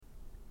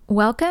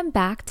Welcome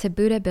back to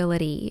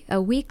Buddhability,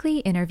 a weekly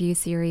interview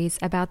series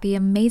about the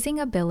amazing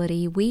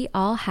ability we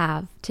all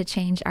have to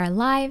change our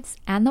lives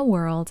and the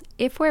world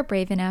if we're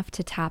brave enough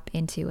to tap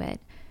into it.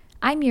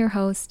 I'm your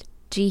host,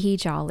 Jihi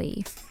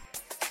Jolly.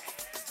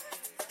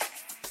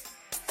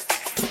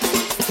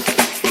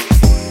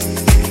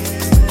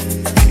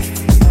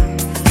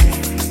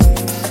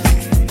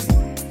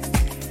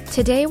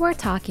 Today we're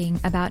talking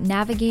about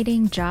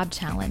navigating job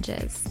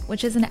challenges,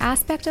 which is an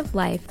aspect of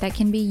life that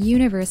can be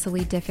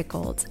universally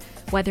difficult,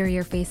 whether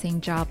you're facing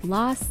job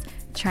loss,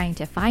 trying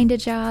to find a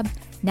job,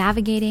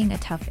 navigating a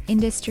tough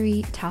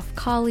industry, tough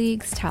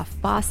colleagues, tough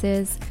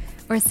bosses,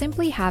 or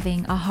simply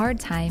having a hard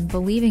time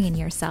believing in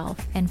yourself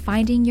and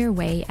finding your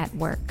way at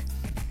work.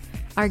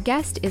 Our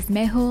guest is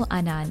Mehul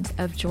Anand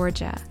of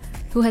Georgia,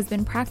 who has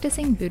been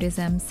practicing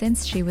Buddhism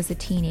since she was a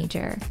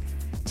teenager.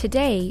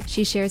 Today,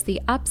 she shares the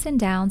ups and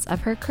downs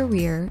of her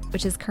career,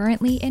 which is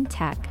currently in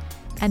tech,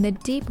 and the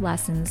deep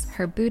lessons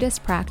her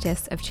Buddhist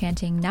practice of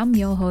chanting Nam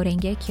Myoho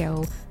Renge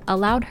Kyo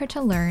allowed her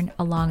to learn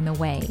along the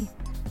way.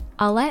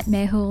 I'll let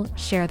Mehul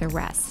share the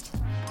rest.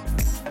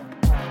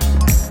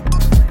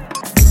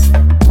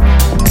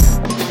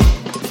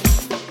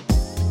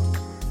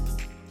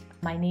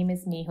 My name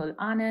is Mehul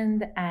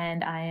Anand,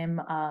 and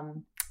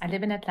I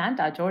live in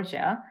Atlanta,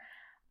 Georgia.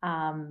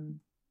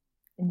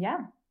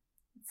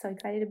 So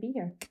excited to be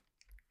here.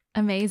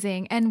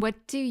 Amazing. And what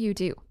do you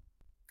do?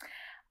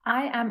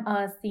 I am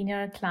a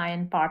senior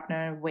client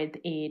partner with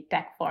a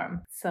tech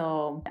firm.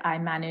 So I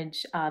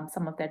manage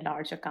some of their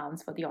large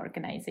accounts for the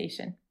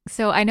organization.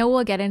 So I know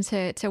we'll get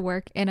into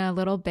work in a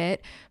little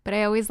bit, but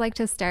I always like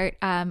to start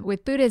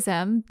with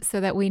Buddhism so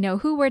that we know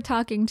who we're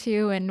talking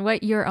to and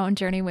what your own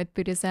journey with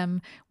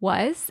Buddhism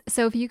was.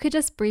 So if you could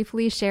just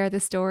briefly share the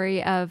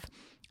story of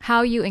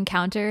how you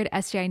encountered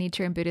SGI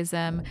Nichiren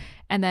Buddhism,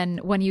 and then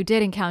when you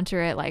did encounter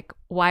it, like,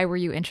 why were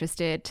you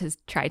interested to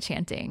try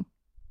chanting?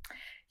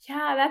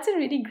 Yeah, that's a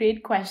really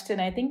great question.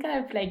 I think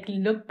I've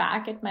looked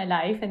back at my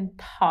life and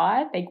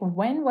thought,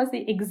 when was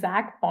the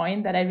exact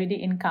point that I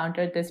really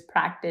encountered this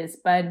practice?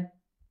 But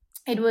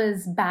it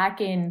was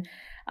back in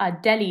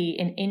Delhi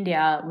in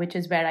India, which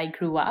is where I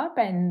grew up.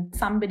 And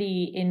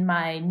somebody in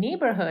my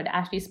neighborhood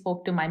actually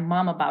spoke to my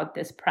mom about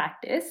this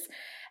practice.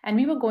 And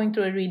we were going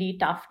through a really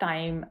tough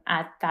time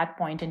at that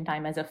point in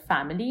time as a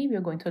family. We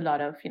were going through a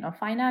lot of,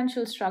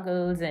 financial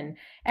struggles and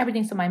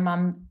everything. So my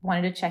mom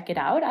wanted to check it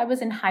out. I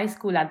was in high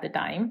school at the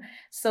time.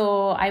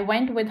 So I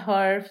went with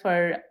her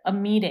for a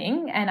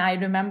meeting. And I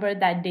remember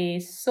that day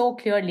so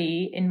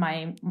clearly in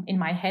my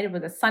head. It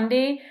was a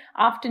Sunday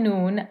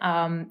afternoon.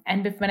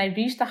 And when I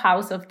reached the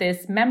house of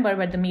this member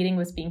where the meeting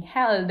was being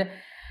held,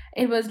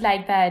 it was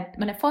like that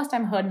when I first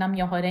time heard Nam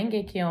Myoho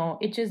Renge Kyo,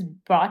 it just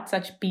brought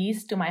such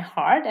peace to my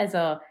heart as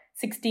a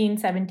 16,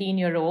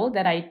 17-year-old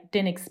that I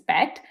didn't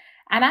expect.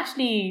 And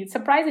actually,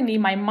 surprisingly,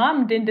 my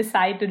mom didn't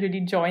decide to really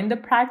join the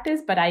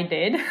practice, but I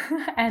did.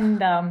 And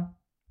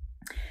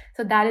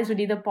so that is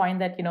really the point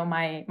that,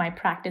 my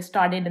practice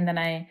started. And then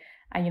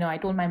I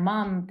told my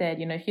mom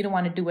that, if you don't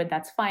want to do it,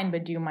 that's fine.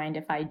 But do you mind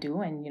if I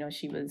do? And,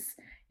 she was,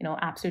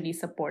 absolutely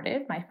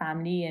supportive, my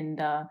family. And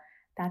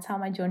that's how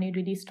my journey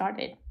really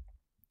started.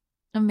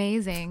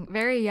 Amazing.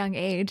 Very young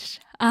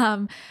age.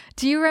 Do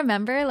you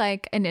remember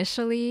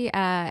initially,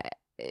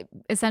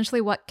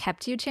 essentially what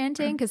kept you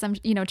chanting? Because I'm,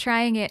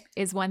 trying it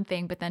is one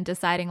thing, but then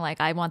deciding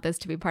I want this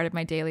to be part of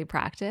my daily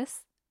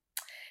practice.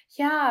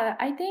 Yeah,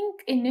 I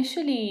think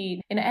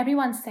initially,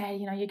 everyone said,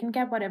 you can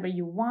get whatever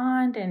you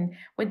want and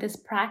with this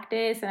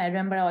practice. And I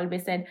remember I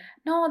always said,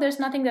 no, there's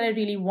nothing that I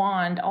really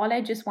want. All I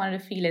just wanted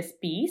to feel is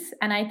peace.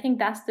 And I think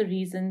that's the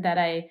reason that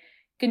I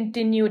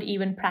continued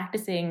even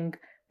practicing,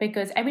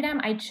 because every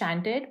time I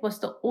chanted was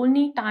the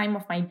only time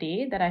of my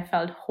day that I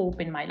felt hope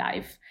in my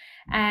life.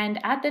 And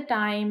at the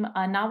time,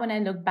 now when I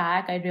look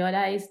back, I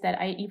realized that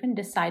I even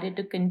decided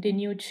to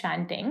continue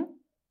chanting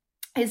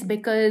is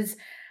because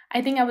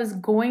I think I was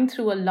going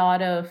through a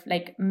lot of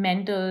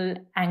mental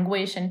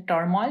anguish and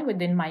turmoil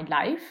within my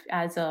life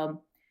as a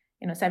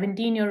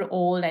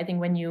 17-year-old. I think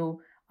when you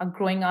are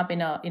growing up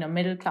in a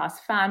middle class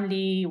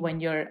family,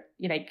 when you're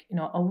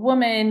a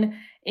woman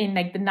in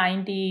the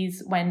 90s,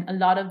 when a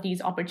lot of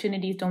these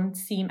opportunities don't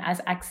seem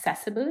as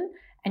accessible,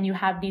 and you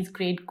have these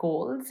great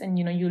goals, and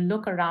you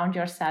look around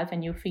yourself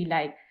and you feel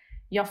like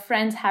your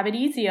friends have it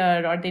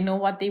easier or they know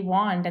what they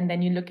want, and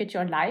then you look at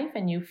your life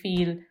and you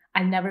feel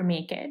I'll never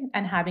make it,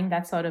 and having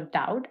that sort of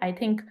doubt. I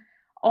think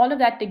all of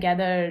that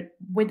together,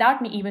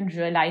 without me even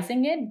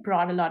realizing it,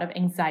 brought a lot of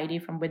anxiety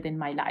from within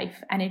my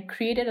life, and it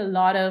created a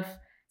lot of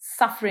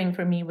suffering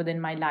for me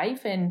within my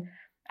life. And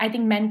I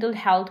think mental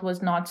health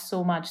was not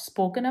so much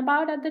spoken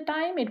about at the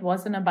time.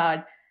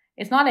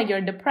 It's not like you're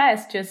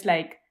depressed, just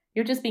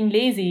you're just being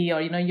lazy, or,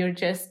 you're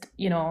just,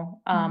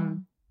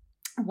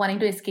 wanting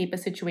to escape a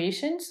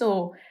situation.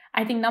 So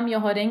I think Nam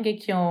Myoho Renge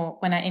Kyo,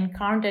 when I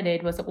encountered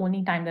it, was the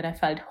only time that I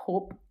felt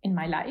hope in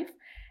my life.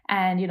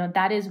 And,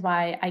 that is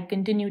why I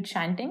continued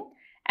chanting.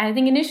 And I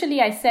think initially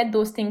I said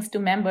those things to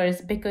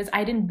members because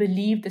I didn't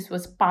believe this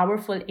was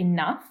powerful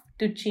enough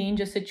to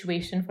change a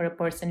situation for a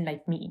person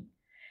like me.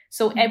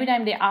 So every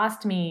time they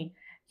asked me,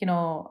 you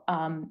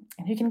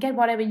can get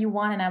whatever you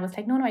want. And I was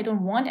like, no, I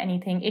don't want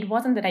anything. It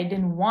wasn't that I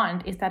didn't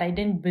want, it's that I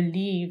didn't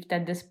believe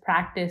that this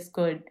practice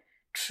could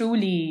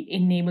truly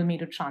enable me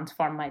to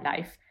transform my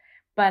life.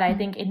 But I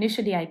think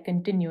initially I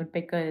continued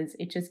because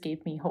it just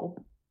gave me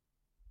hope.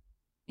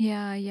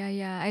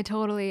 Yeah. I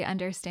totally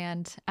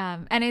understand.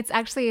 And it's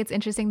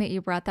interesting that you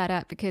brought that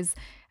up because,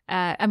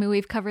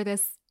 we've covered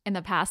this in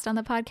the past on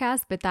the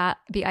podcast, but that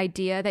the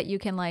idea that you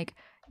can like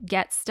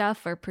get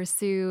stuff or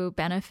pursue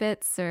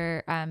benefits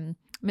or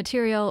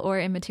material or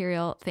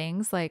immaterial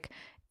things like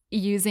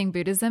using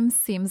Buddhism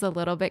seems a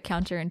little bit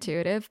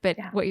counterintuitive. But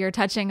what you're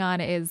touching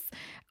on is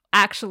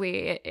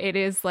actually, it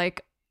is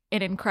like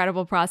an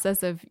incredible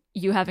process of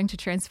you having to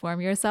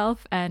transform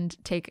yourself and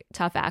take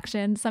tough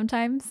action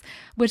sometimes,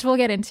 which we'll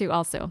get into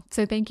also.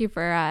 So thank you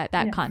for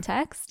that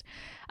context.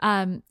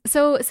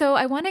 So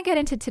I want to get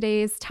into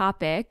today's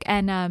topic.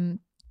 And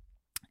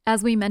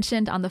as we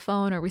mentioned on the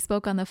phone, or we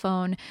spoke on the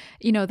phone,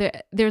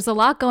 there's a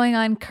lot going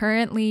on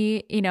currently,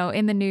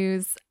 in the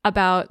news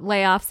about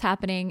layoffs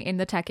happening in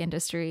the tech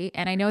industry.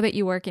 And I know that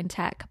you work in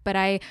tech, but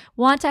I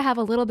want to have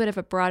a little bit of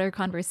a broader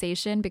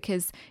conversation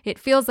because it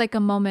feels like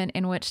a moment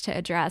in which to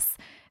address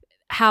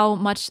how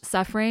much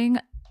suffering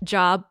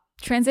job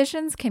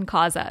transitions can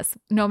cause us,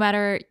 no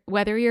matter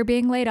whether you're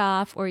being laid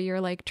off or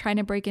you're like trying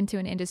to break into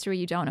an industry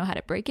you don't know how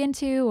to break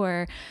into,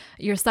 or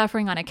you're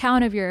suffering on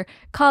account of your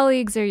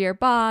colleagues or your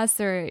boss,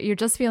 or you're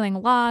just feeling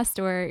lost,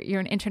 or you're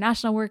an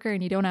international worker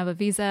and you don't have a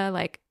visa.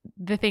 Like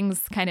the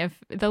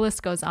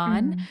list goes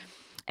on.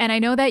 And I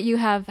know that you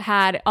have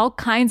had all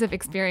kinds of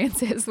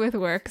experiences with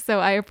work.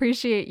 So I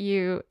appreciate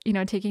you,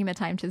 taking the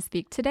time to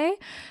speak today.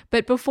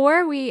 But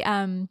before we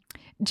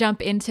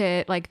jump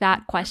into like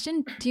that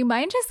question, do you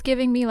mind just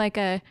giving me like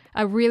a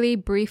really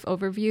brief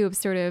overview of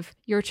sort of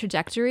your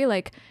trajectory,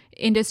 like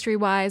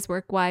industry-wise,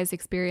 work-wise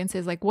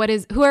experiences? Like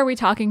who are we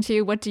talking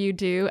to? What do you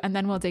do? And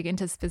then we'll dig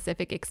into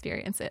specific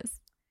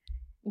experiences.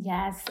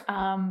 Yes.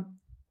 I've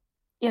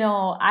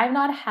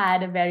not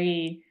had a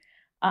very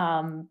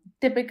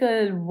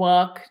typical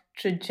work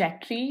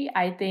trajectory.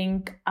 I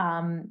think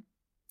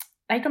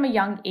right from a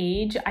young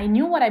age, I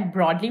knew what I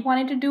broadly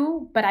wanted to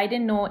do, but I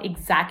didn't know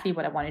exactly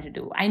what I wanted to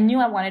do. I knew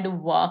I wanted to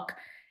work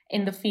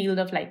in the field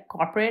of like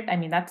corporate. I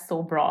mean, that's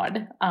so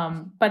broad.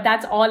 But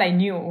that's all I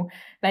knew.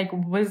 Like,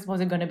 was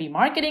it going to be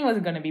marketing? Was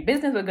it going to be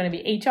business? Was it going to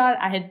be HR?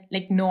 I had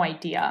like no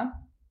idea.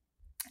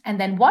 And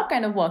then what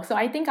kind of work? So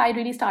I think I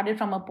really started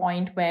from a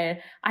point where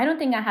I don't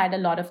think I had a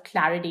lot of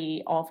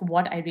clarity of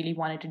what I really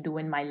wanted to do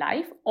in my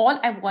life. All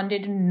I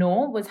wanted to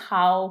know was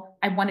how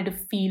I wanted to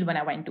feel when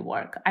I went to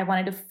work. I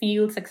wanted to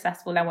feel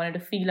successful. I wanted to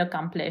feel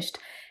accomplished.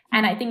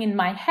 And I think in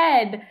my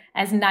head,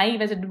 as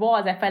naive as it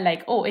was, I felt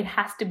like, oh, it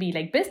has to be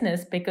like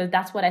business because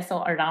that's what I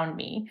saw around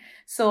me.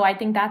 So I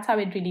think that's how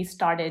it really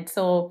started.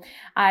 So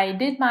I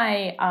did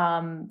my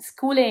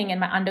schooling and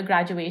my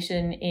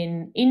undergraduation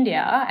in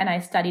India, and I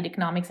studied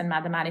economics and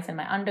mathematics in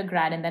my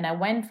undergrad. And then I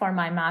went for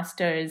my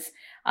master's.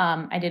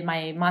 I did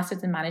my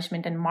master's in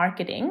management and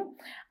marketing.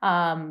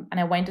 And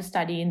I went to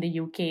study in the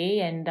UK.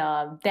 And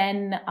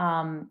then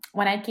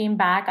when I came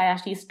back,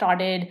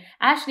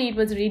 it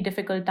was a really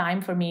difficult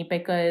time for me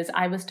because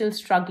I was still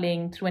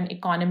struggling through an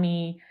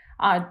economy,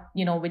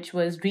 which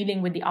was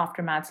reeling with the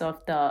aftermaths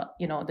of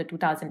the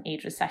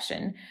 2008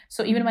 recession.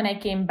 So even when I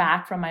came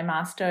back from my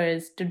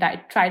master's to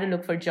try to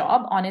look for a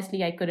job,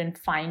 honestly, I couldn't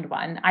find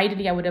one.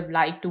 Ideally, I would have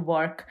liked to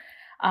work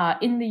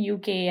in the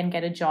UK and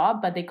get a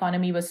job, but the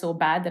economy was so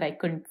bad that I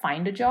couldn't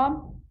find a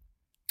job.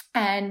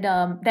 And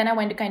then I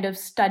went to kind of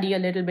study a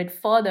little bit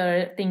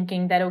further,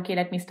 thinking that, okay,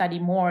 let me study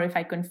more if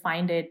I couldn't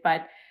find it,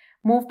 but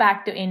moved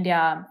back to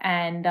India.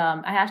 And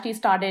I actually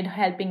started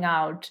helping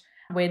out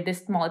with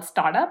this small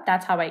startup.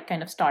 That's how I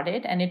kind of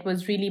started. And it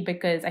was really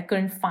because I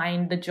couldn't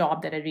find the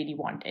job that I really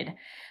wanted.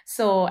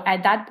 So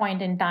at that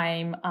point in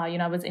time,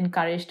 I was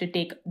encouraged to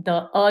take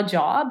a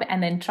job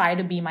and then try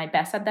to be my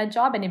best at that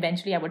job. And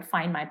eventually I would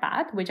find my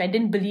path, which I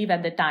didn't believe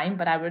at the time,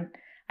 but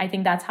I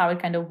think that's how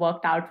it kind of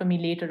worked out for me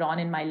later on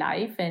in my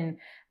life. And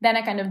then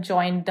I kind of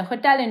joined the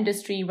hotel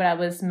industry where I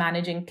was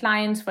managing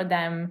clients for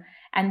them.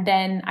 And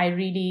then I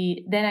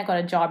got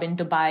a job in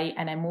Dubai,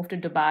 and I moved to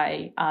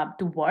Dubai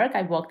to work.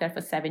 I worked there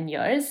for 7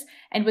 years.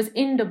 And it was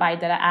in Dubai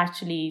that I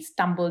actually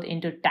stumbled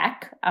into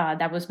tech.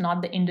 That was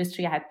not the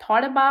industry I had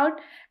thought about,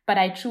 but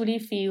I truly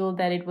feel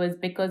that it was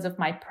because of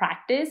my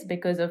practice,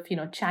 because of,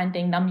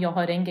 chanting Nam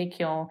Myoho Renge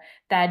Kyo,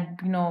 that,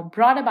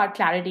 brought about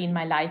clarity in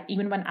my life,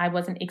 even when I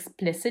wasn't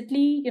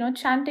explicitly,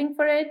 chanting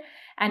for it.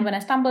 And when I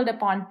stumbled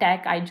upon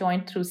tech, I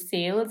joined through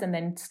sales, and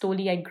then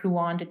slowly I grew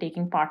on to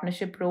taking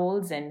partnership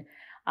roles. And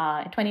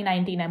in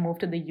 2019, I moved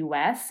to the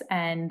US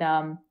and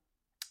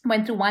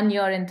went through 1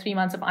 year and 3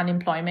 months of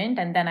unemployment.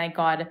 And then I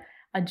got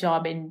a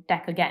job in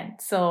tech again.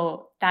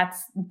 So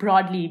that's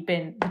broadly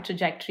been the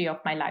trajectory of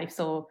my life.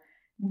 So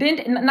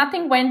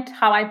nothing went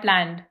how I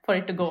planned for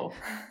it to go.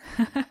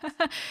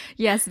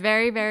 Yes,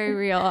 very, very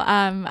real.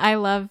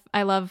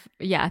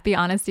 Yeah, the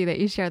honesty that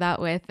you share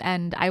that with,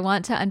 and I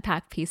want to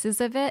unpack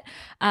pieces of it.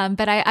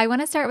 But I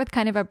want to start with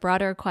kind of a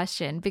broader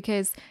question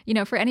because,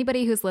 for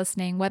anybody who's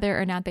listening, whether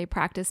or not they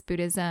practice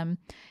Buddhism,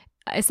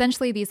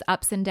 essentially these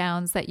ups and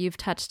downs that you've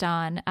touched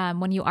on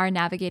when you are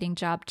navigating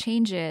job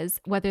changes,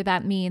 whether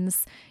that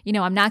means,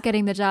 I'm not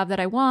getting the job that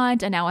I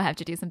want and now I have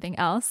to do something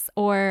else,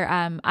 or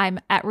I'm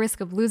at risk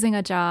of losing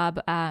a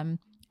job.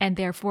 And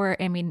therefore,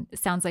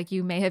 sounds like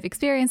you may have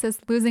experienced this,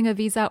 losing a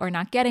visa or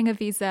not getting a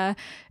visa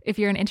if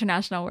you're an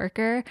international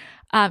worker.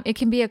 It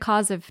can be a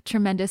cause of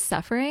tremendous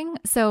suffering.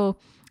 So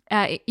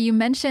you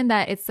mentioned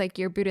that it's like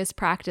your Buddhist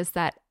practice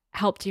that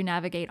helped you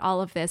navigate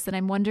all of this. And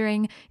I'm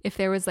wondering if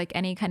there was like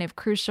any kind of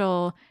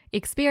crucial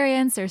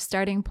experience or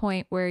starting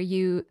point where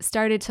you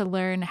started to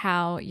learn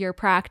how your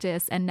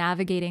practice and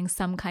navigating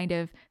some kind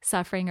of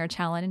suffering or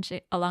challenge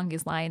along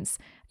these lines,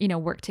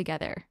 work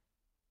together.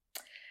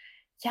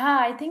 Yeah,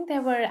 I think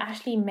there were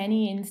actually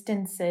many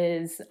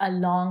instances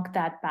along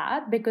that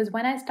path because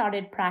when I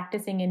started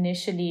practicing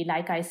initially,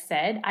 like I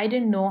said, I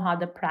didn't know how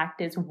the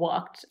practice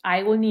worked.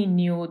 I only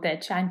knew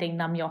that chanting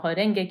Nam Myoho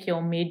Renge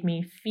Kyo made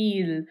me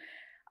feel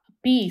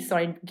peace or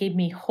it gave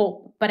me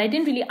hope, but I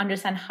didn't really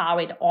understand how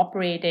it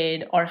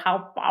operated or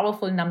how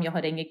powerful Nam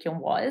Myoho Renge Kyo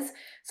was.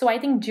 So I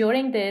think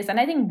during this, and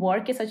I think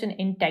work is such an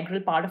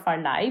integral part of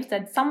our lives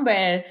that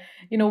somewhere,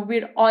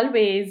 we're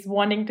always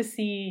wanting to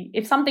see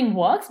if something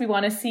works, we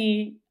want to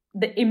see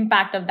the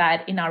impact of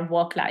that in our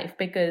work life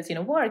because,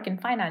 work and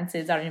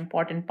finances are an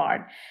important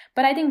part.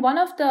 But I think one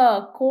of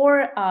the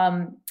core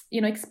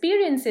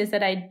experiences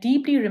that I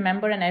deeply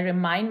remember and I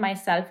remind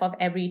myself of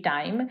every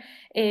time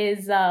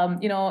is,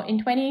 in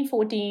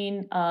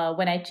 2014,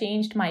 when I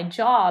changed my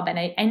job and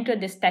I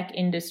entered this tech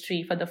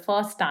industry for the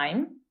first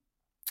time.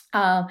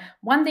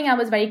 One thing I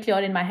was very clear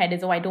in my head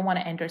is, I don't want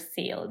to enter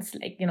sales.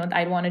 I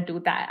don't want to do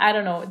that. I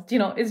don't know.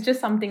 It's just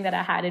something that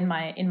I had in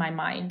my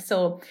mind.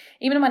 So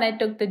even when I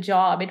took the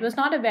job, it was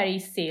not a very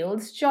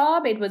sales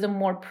job. It was a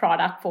more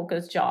product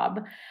focused job.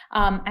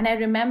 And I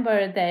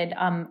remember that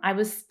I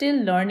was still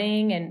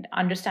learning and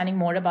understanding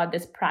more about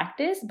this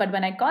practice. But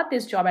when I got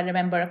this job, I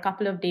remember a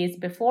couple of days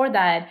before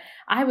that,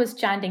 I was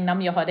chanting Nam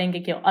Myoho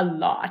Renge Kyo a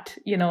lot,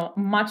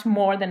 much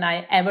more than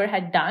I ever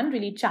had done,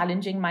 really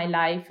challenging my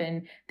life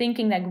and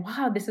thinking like,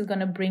 wow, this is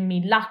going to bring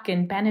me luck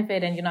and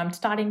benefit. And, I'm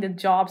starting the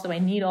job, so I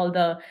need all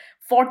the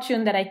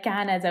fortune that I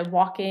can as I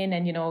walk in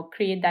and,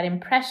 create that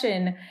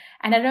impression.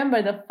 And I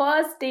remember the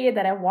first day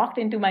that I walked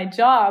into my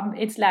job,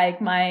 it's like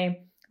my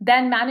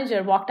then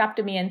manager walked up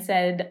to me and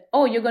said,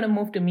 oh, you're going to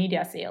move to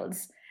media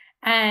sales.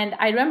 And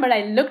I remember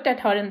I looked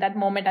at her in that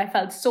moment. I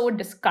felt so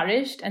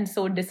discouraged and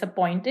so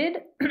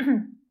disappointed.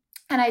 And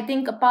I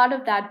think a part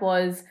of that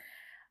was,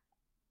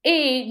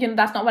 A,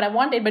 that's not what I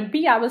wanted. But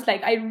B, I was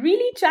like, I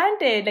really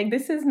chanted. Like,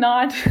 this is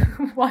not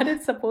what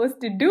it's supposed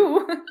to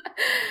do.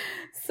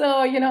 So,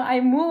 I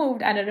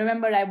moved. And I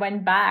remember I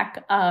went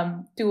back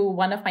to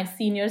one of my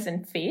seniors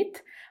in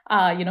faith,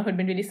 who'd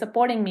been really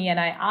supporting me. And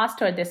I asked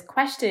her this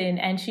question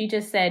and she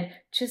just said,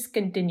 just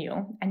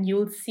continue and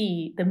you'll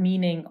see the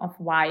meaning of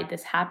why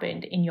this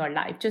happened in your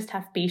life. Just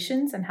have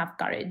patience and have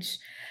courage.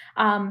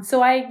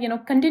 So I,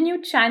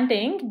 continued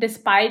chanting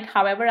despite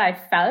however I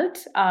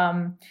felt,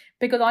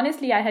 because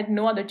honestly, I had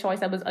no other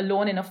choice. I was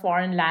alone in a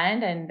foreign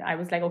land and I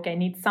was like, okay, I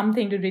need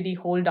something to really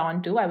hold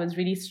on to. I was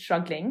really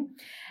struggling.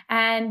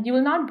 And you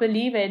will not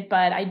believe it,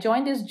 but I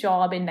joined this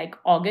job in like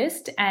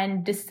August,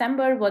 and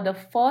December were the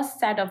first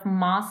set of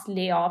mass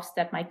layoffs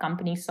that my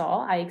company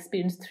saw. I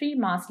experienced 3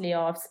 mass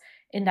layoffs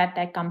in that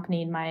tech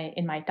company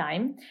in my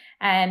time.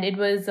 And it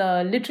was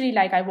literally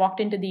like I walked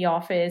into the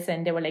office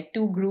and there were like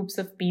 2 groups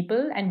of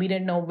people and we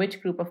didn't know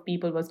which group of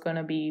people was going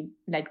to be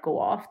let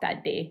go of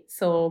that day.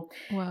 So,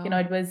 Wow.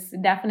 It was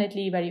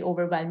definitely very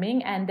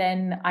overwhelming. And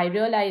then I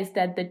realized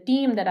that the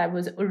team that I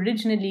was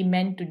originally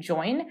meant to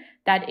join,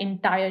 that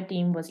entire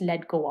team was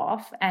let go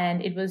of.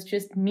 And it was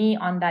just me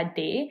on that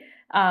day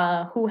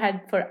who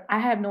had, I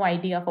have no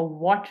idea for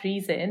what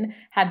reason,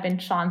 had been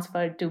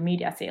transferred to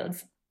media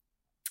sales.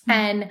 Mm-hmm.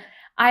 And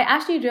I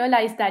actually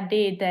realized that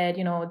day that,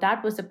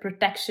 that was a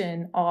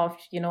protection of,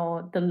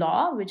 the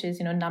law, which is,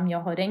 Nam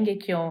Myoho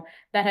Renge Kyo,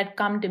 that had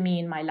come to me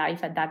in my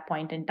life at that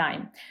point in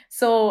time.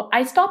 So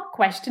I stopped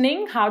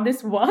questioning how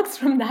this works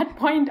from that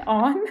point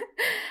on.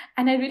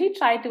 And I really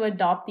tried to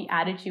adopt the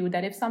attitude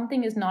that if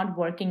something is not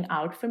working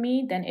out for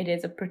me, then it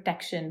is a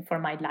protection for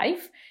my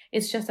life.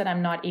 It's just that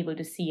I'm not able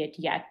to see it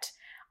yet.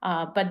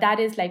 But that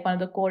is like one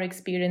of the core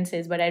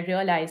experiences where I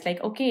realized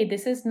like, okay,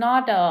 this is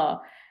not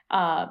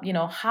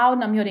how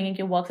Nam Myoho Renge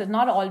Kyo works is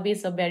not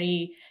always a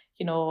very,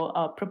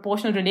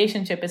 proportional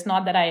relationship. It's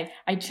not that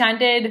I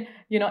chanted,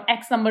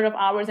 X number of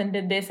hours and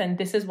did this, and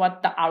this is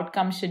what the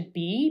outcome should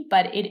be,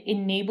 but it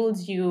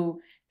enables you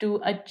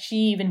to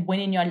achieve and win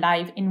in your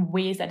life in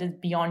ways that is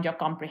beyond your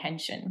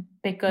comprehension.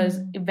 Because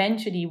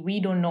eventually we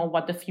don't know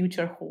what the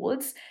future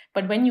holds.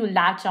 But when you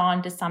latch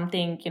on to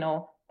something,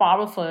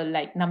 powerful,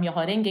 like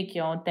Nam-myoho Renge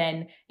Kyo,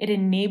 then it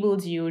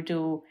enables you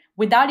to,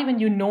 without even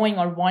you knowing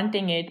or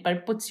wanting it, but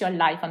it puts your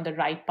life on the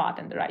right path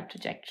and the right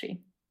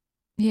trajectory.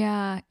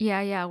 Yeah.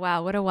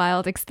 Wow, what a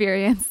wild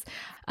experience.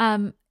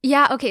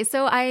 Yeah. Okay.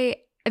 So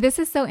this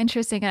is so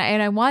interesting,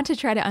 and I want to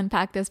try to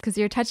unpack this because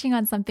you're touching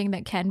on something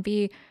that can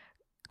be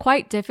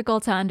quite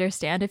difficult to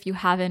understand if you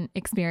haven't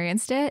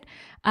experienced it.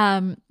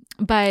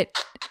 But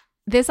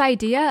this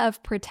idea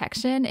of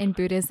protection in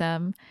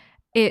Buddhism,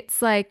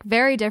 it's like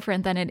very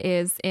different than it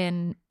is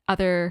in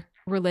other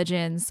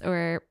religions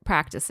or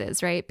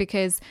practices, right?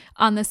 Because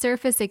on the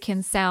surface, it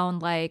can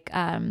sound like,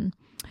 an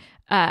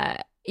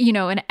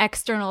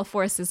external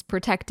force is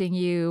protecting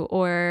you,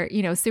 or,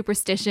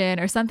 superstition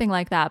or something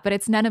like that. But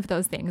it's none of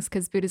those things,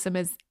 because Buddhism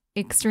is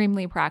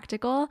extremely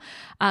practical.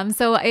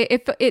 So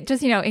if it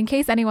just, in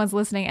case anyone's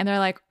listening and they're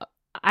like,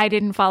 I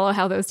didn't follow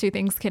how those two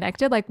things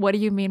connected, like, what do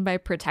you mean by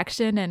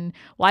protection and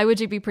why would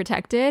you be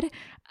protected?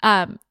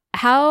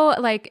 How,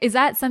 like, is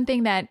that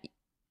something that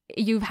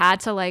you've had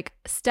to like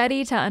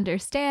study to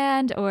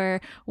understand,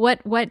 or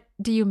what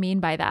do you mean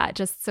by that?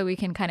 Just so we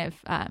can kind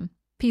of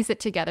piece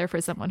it together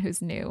for someone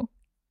who's new.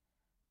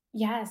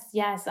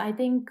 Yes. I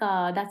think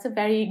that's a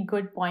very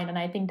good point. And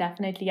I think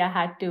definitely I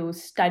had to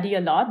study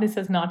a lot. This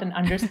is not an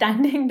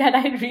understanding that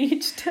I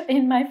reached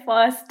in my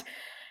first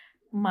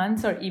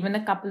months or even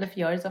a couple of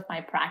years of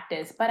my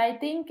practice. But I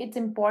think it's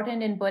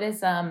important in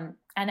Buddhism.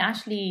 And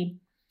actually,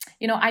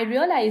 I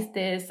realized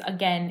this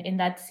again in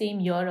that same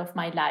year of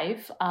my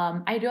life.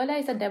 I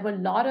realized that there were a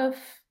lot of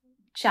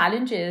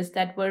challenges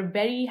that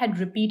had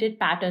repeated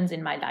patterns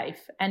in my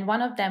life. And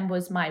one of them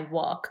was my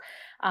work.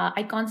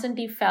 I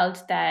constantly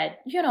felt that,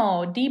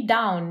 deep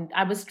down,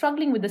 I was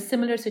struggling with a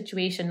similar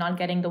situation, not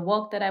getting the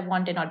work that I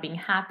wanted, not being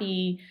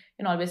happy,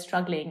 always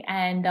struggling.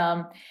 And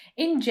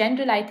in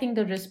general, I think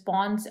the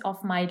response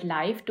of my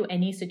life to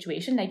any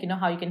situation, like,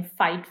 how you can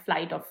fight,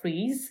 flight, or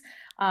freeze,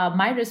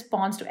 my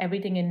response to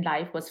everything in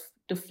life was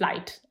to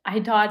flight. I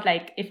thought,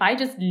 like, if I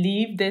just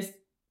leave this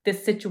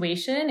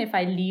situation, if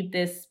I leave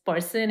this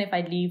person, if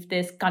I leave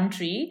this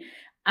country,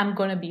 I'm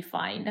going to be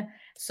fine.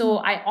 So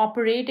I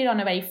operated on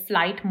a very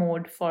flight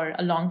mode for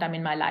a long time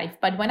in my life.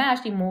 But when I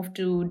actually moved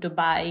to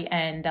Dubai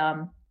and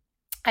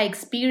I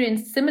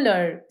experienced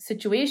similar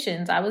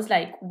situations, I was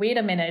like, wait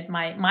a minute,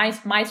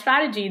 my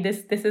strategy,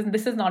 this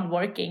is not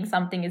working.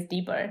 Something is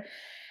deeper.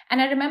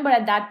 And I remember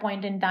at that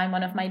point in time,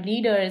 one of my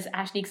leaders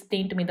actually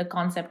explained to me the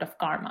concept of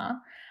karma.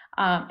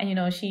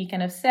 And she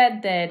kind of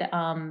said that,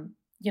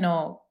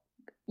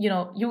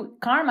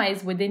 karma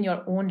is within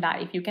your own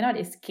life. You cannot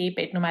escape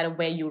it no matter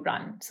where you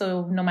run.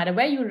 So no matter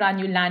where you run,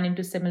 you land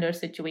into similar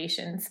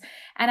situations.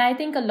 And I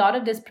think a lot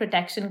of this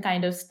protection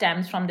kind of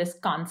stems from this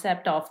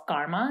concept of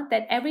karma,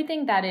 that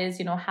everything that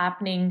is,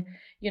 happening,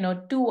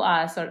 to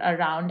us or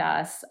around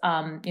us,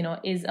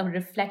 is a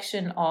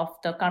reflection of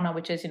the karma,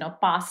 which is,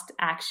 past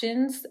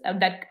actions,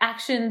 that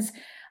actions,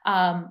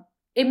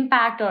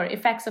 impact or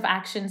effects of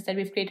actions that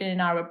we've created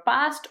in our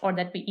past or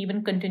that we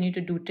even continue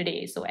to do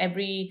today. So I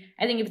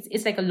think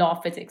it's like a law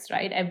of physics,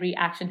 right? Every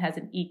action has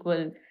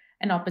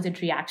an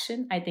opposite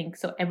reaction. I think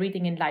so.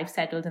 Everything in life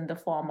settles in the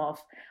form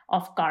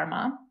of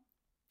karma.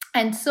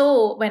 And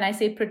so when I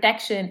say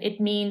protection, it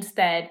means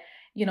that,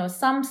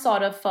 some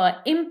sort of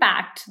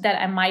impact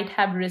that I might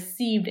have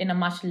received in a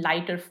much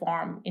lighter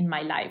form in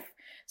my life.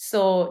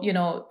 So,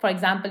 for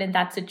example, in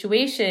that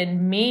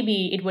situation,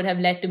 maybe it would have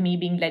led to me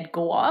being let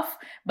go of.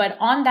 But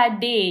on that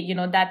day,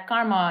 that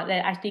karma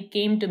that actually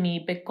came to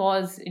me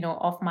because,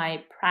 of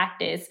my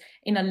practice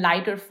in a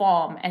lighter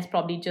form as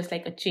probably just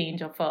like a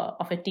change of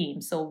a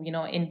team. So,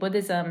 in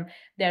Buddhism,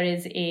 there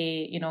is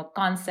a,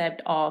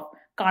 concept of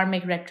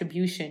karmic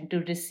retribution, to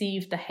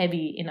receive the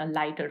heavy in a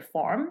lighter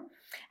form.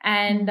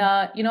 And,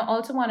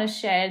 also want to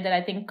share that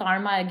I think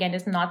karma, again,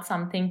 is not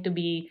something to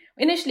be,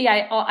 initially,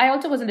 I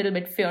also was a little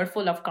bit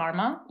fearful of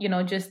karma,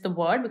 just the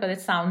word, because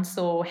it sounds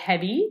so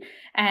heavy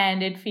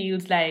and it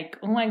feels like,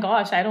 oh my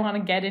gosh, I don't want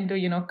to get into,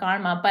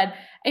 karma. But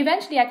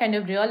eventually I kind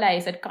of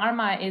realized that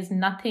karma is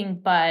nothing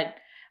but,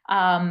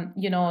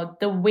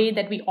 the way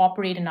that we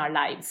operate in our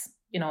lives.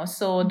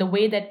 So the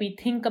way that we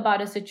think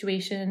about a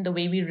situation, the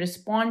way we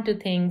respond to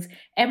things,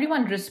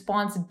 everyone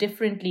responds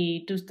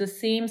differently to the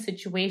same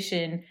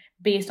situation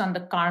based on the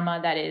karma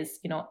that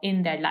is,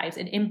 in their lives.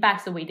 It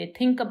impacts the way they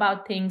think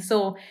about things.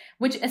 So,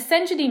 which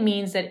essentially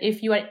means that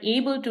if you are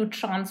able to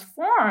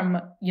transform,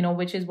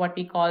 which is what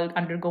we call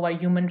undergo our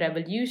human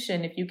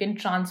revolution, if you can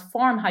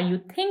transform how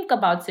you think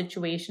about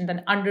situations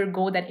and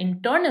undergo that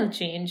internal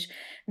change,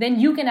 then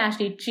you can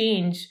actually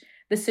change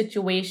the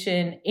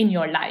situation in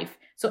your life.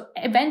 So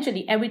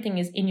eventually everything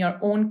is in your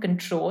own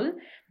control.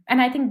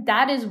 And I think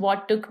that is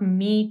what took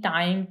me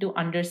time to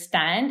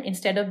understand,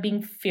 instead of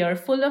being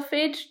fearful of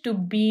it, to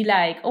be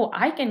like, oh,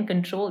 I can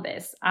control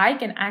this. I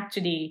can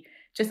actually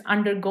just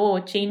undergo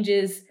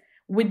changes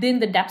within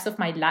the depths of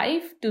my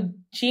life to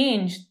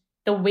change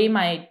the way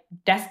my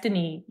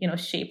destiny,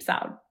 shapes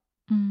out.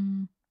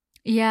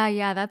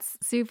 Yeah, that's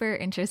super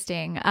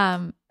interesting.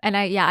 And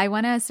I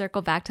want to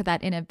circle back to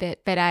that in a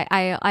bit, but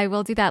I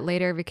will do that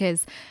later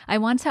because I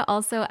want to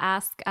also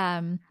ask,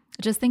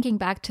 just thinking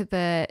back to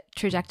the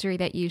trajectory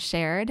that you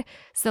shared.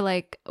 So,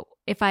 like,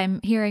 if I'm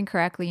hearing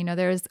correctly,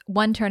 there's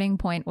one turning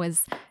point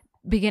was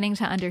beginning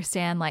to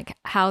understand like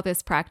how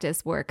this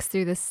practice works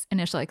through this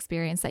initial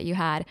experience that you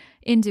had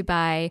in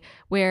Dubai,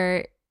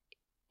 where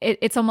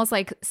it's almost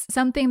like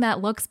something that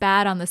looks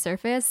bad on the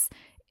surface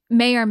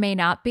may or may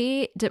not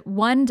be,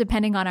 one,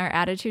 depending on our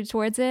attitude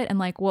towards it and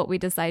like what we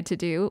decide to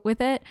do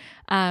with it,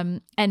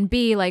 and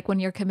B, like when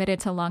you're committed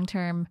to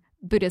long-term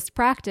Buddhist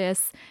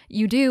practice,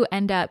 you do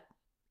end up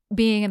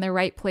being in the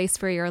right place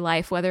for your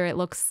life, whether it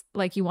looks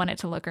like you want it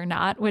to look or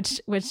not,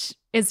 which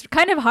is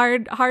kind of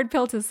hard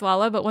pill to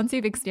swallow. But once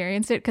you've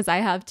experienced it, because I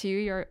have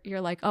too,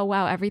 you're like, oh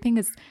wow, everything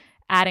is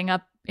adding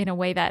up in a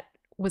way that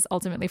was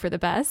ultimately for the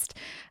best.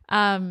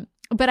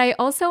 But I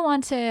also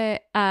want to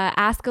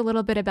ask a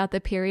little bit about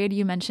the period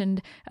you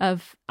mentioned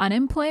of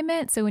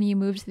unemployment. So when you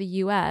moved to the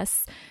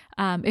US,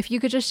 if you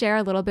could just share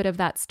a little bit of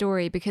that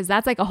story, because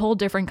that's like a whole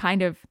different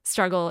kind of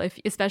struggle,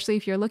 especially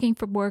if you're looking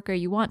for work or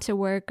you want to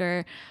work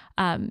or,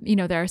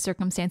 there are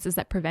circumstances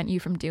that prevent you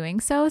from doing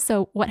so.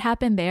 So what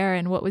happened there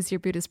and what was your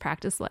Buddhist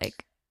practice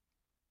like?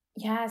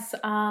 Yes.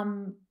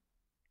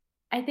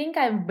 I think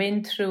I've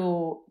been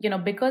through,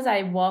 because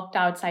I worked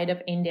outside of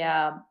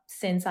India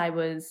since I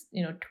was,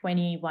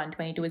 21,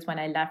 22 is when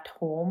I left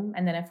home.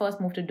 And then I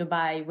first moved to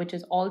Dubai, which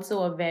is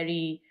also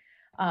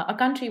a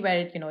country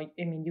where,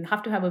 you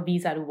have to have a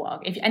visa to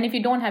work. If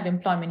you don't have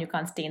employment, you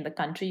can't stay in the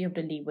country. You have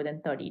to leave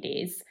within 30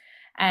 days.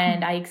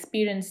 And I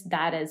experienced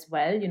that as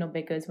well,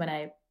 because when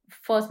I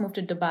first moved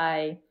to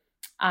Dubai,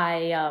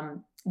 I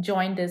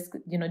joined this,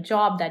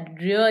 job that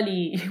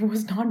really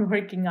was not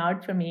working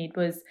out for me. It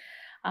was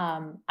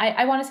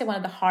I want to say one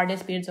of the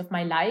hardest periods of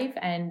my life.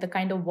 And the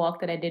kind of work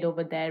that I did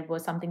over there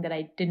was something that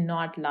I did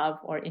not love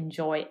or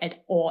enjoy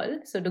at all.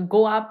 So to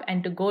get up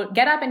and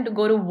to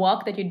go to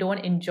work that you don't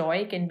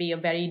enjoy can be a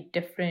very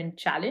different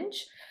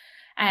challenge.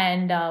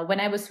 And when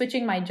I was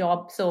switching my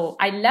job, so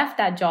I left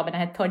that job and I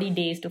had 30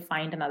 days to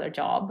find another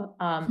job,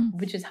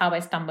 which is how I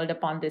stumbled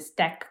upon this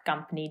tech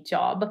company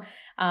job.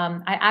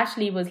 I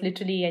actually was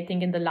literally, I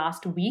think, in the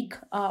last week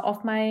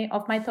of my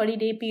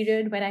 30-day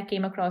period when I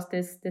came across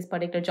this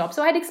particular job.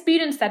 So I had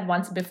experienced that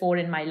once before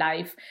in my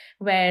life,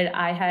 where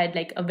I had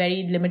like a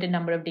very limited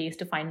number of days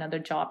to find another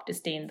job to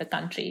stay in the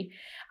country.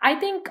 I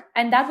think,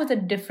 and that was a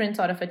different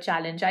sort of a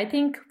challenge. I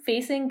think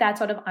facing that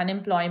sort of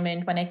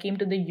unemployment when I came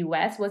to the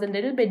US was a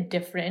little bit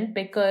different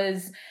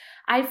because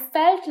I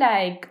felt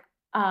like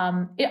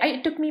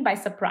it took me by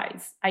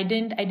surprise. I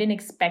didn't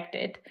expect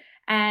it.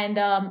 And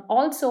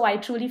also, I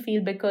truly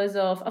feel because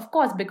of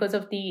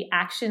the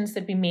actions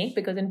that we make,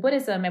 because in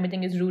Buddhism,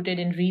 everything is rooted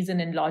in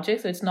reason and logic.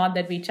 So it's not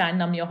that we chant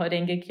Nam Myoho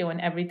Renge Kyo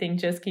and everything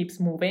just keeps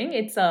moving.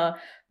 It's a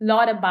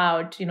lot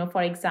about,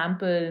 for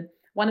example,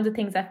 one of the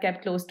things I've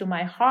kept close to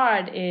my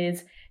heart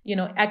is,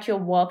 at your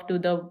work, do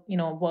the,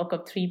 work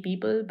of three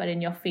people, but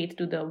in your faith,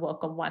 do the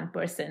work of one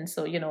person.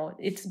 So,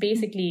 it's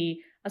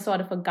basically a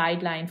sort of a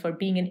guideline for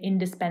being an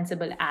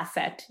indispensable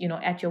asset,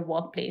 at your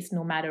workplace,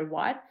 no matter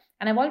what.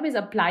 And I've always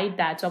applied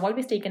that. So I've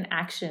always taken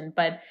action,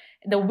 but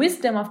the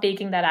wisdom of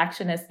taking that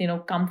action has,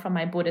 come from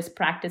my Buddhist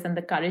practice, and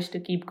the courage to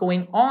keep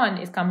going on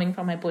is coming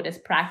from my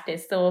Buddhist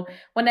practice. So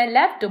when I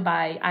left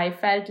Dubai, I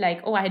felt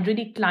like, I had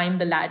really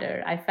climbed the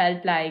ladder. I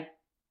felt like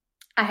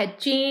I had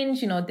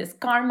changed, this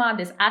karma,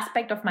 this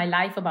aspect of my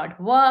life about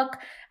work.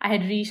 I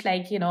had reached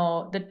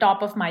the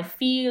top of my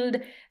field.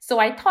 So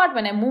I thought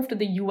when I moved to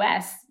the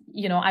US,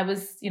 I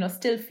was,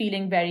 still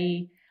feeling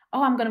very,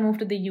 I'm going to move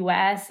to the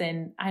US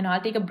and I know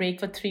I'll take a break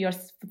for 3 or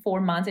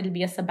 4 months. It'll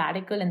be a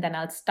sabbatical and then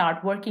I'll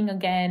start working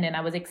again. And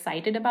I was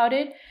excited about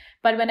it.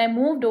 But when I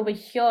moved over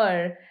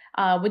here,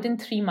 within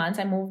 3 months,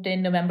 I moved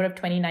in November of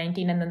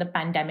 2019 and then the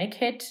pandemic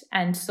hit.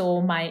 And so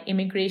my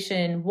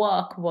immigration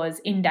work was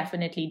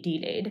indefinitely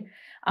delayed.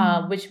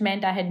 Which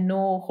meant I had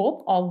no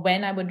hope of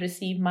when I would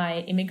receive my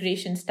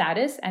immigration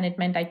status, and it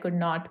meant I could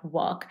not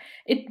work.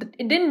 It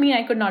didn't mean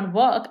I could not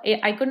work.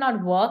 I could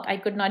not work. I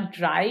could not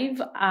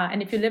drive.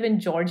 And if you live in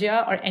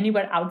Georgia or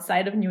anywhere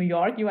outside of New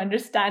York, you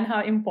understand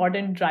how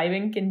important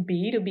driving can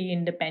be to be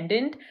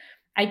independent.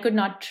 I could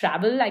not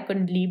travel. I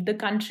couldn't leave the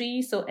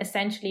country. So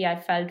essentially, I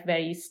felt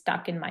very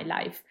stuck in my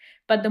life.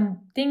 But the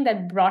thing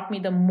that brought me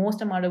the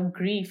most amount of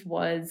grief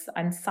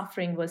and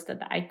suffering was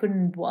that I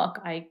couldn't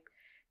work. I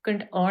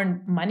couldn't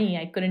earn money.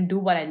 I couldn't do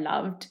what I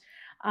loved.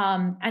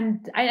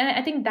 And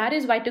I think that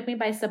is why it took me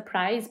by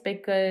surprise,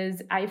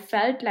 because I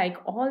felt like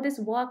all this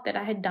work that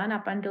I had done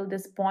up until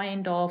this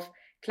point of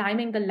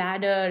climbing the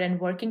ladder and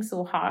working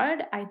so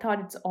hard, I thought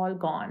it's all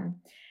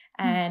gone.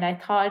 And I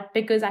thought,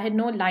 because I had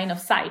no line of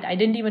sight, I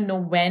didn't even know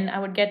when I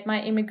would get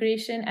my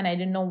immigration, and I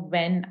didn't know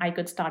when I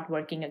could start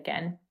working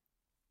again.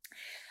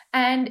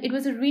 And it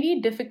was a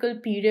really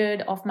difficult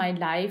period of my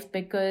life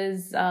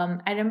because I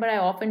remember I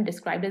often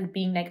described as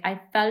being like, I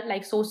felt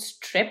like so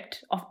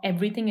stripped of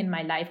everything in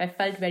my life. I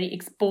felt very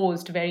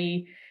exposed,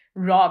 very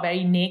raw,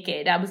 very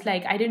naked. I was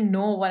like, I didn't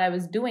know what I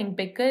was doing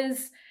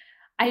because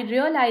I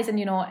realized,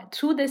 and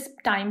through this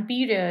time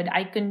period,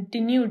 I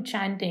continued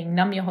chanting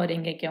Nam Myoho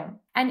Renge Kyo.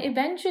 And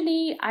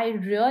eventually I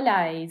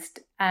realized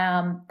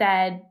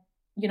that,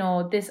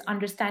 this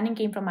understanding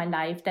came from my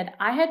life that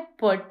I had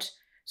put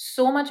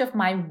so much of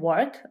my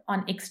worth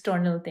on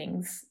external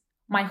things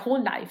my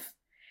whole life.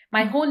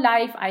 My whole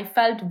life, I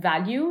felt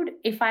valued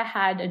if I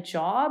had a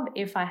job,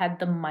 if I had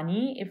the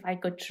money, if I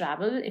could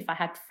travel, if I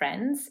had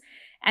friends.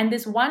 And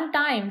this one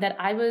time that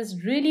I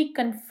was really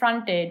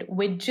confronted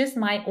with just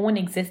my own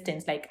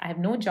existence, like I have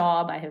no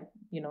job, I have,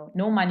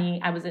 no money,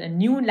 I was in a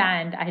new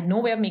land, I had no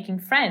way of making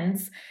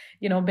friends,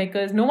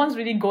 because no one's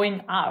really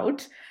going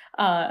out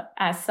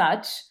as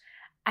such.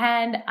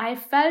 And I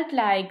felt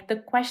like the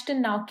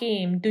question now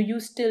came, do you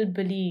still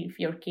believe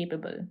you're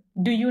capable?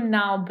 Do you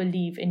now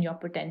believe in your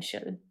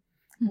potential?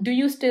 Do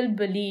you still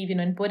believe,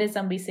 in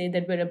Buddhism, we say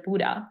that we're a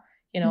Buddha,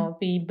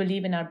 we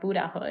believe in our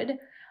Buddhahood,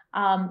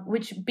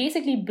 which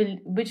basically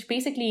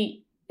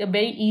a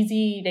very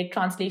easy like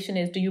translation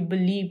is, do you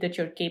believe that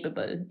you're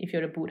capable if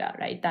you're a Buddha,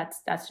 right?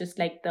 That's just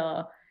like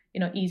the,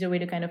 easier way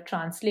to kind of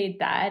translate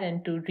that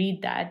and to read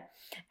that.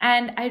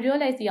 And I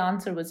realized the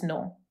answer was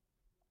no.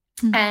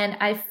 And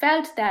I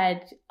felt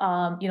that,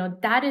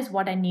 that is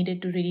what I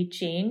needed to really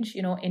change,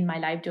 in my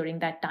life during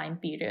that time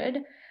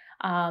period.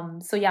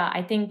 So yeah,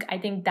 I think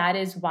that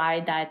is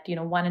why that,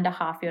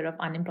 1.5 year of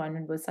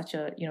unemployment was such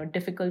a,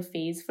 difficult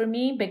phase for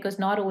me, because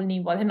not only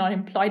was I not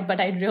employed,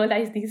 but I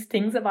realized these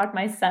things about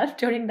myself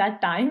during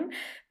that time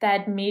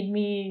that made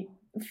me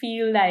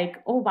feel like,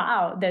 oh,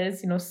 wow, there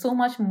is, so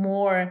much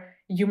more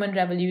human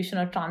revolution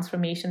or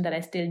transformation that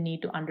I still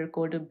need to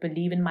undergo to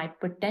believe in my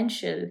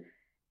potential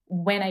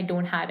when I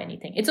don't have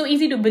anything. It's so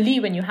easy to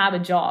believe when you have a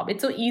job.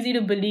 It's so easy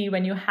to believe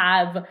when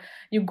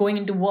you're going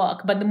into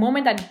work. But the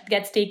moment that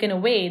gets taken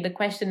away, the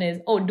question is,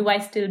 oh, do I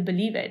still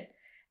believe it?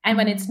 And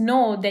when it's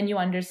no, then you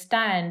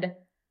understand,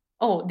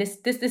 oh, this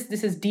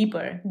is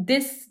deeper.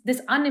 This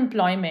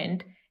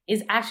unemployment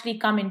is actually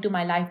come into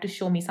my life to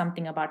show me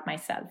something about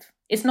myself.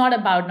 It's not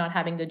about not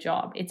having the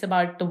job. It's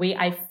about the way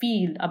I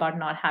feel about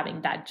not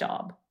having that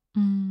job.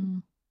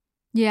 Mm.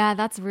 Yeah,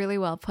 that's really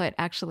well put,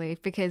 actually,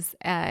 because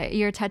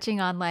you're touching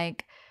on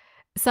like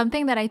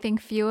something that I think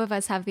few of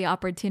us have the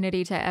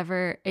opportunity to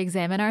ever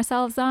examine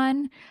ourselves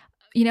on,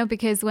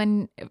 because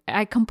when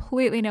I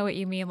completely know what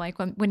you mean, like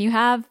when you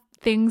have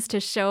things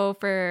to show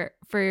for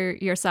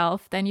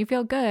yourself, then you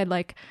feel good.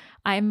 Like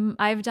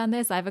I've done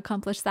this, I've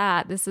accomplished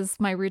that. This is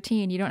my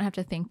routine. You don't have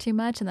to think too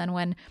much. And then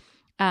when,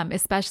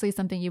 especially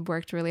something you've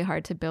worked really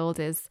hard to build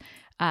is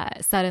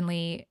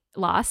suddenly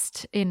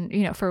lost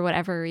in, for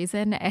whatever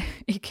reason,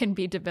 it can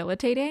be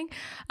debilitating.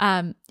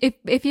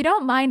 If you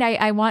don't mind,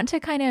 I want to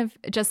kind of,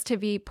 just to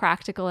be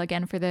practical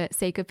again, for the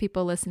sake of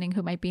people listening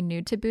who might be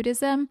new to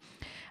Buddhism,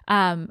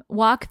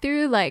 walk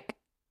through like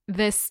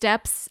the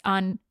steps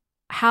on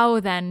how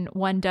then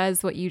one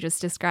does what you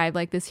just described,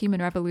 like this human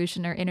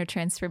revolution or inner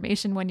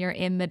transformation when you're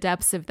in the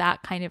depths of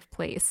that kind of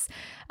place.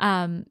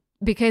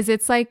 Because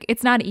it's like,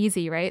 it's not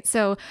easy, right?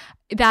 So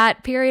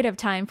that period of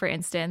time, for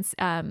instance,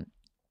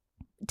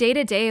 day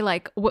to day,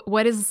 like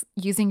what does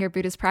using your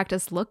Buddhist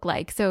practice look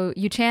like? So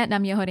you chant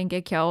Nam Myoho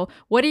Renge Kyo.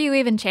 What are you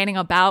even chanting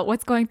about?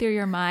 What's going through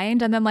your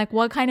mind? And then like,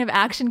 what kind of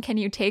action can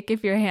you take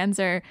if your hands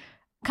are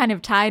kind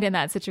of tied in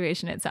that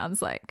situation, it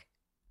sounds like?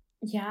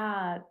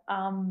 Yeah,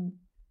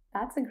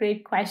 that's a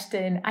great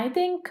question. I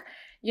think,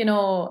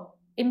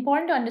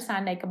 important to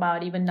understand like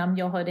about even Nam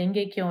Myoho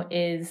Renge Kyo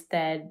is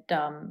that,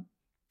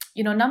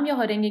 Nam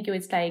Myoho Renge Kyo,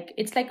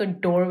 it's like a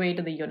doorway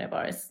to the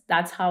universe.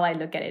 That's how I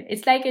look at it.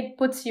 It's like it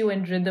puts you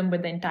in rhythm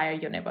with the entire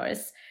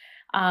universe.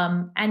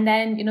 And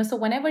then, so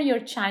whenever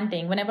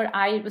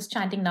I was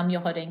chanting Nam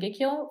Myoho Renge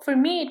Kyo, for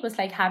me, it was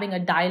like having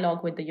a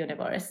dialogue with the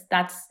universe.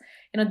 That's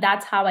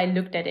how I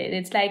looked at it.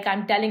 It's like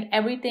I'm telling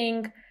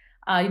everything,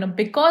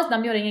 because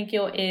Nam Myoho Renge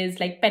Kyo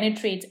is like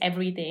penetrates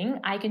everything,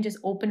 I can just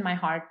open my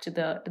heart to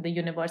the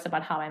universe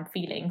about how I'm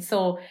feeling.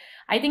 So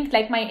I think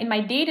like in my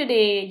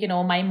day-to-day,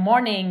 my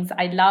mornings,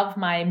 I love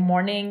my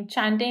morning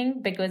chanting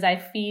because I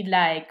feel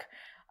like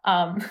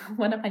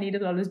one of my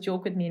leaders will always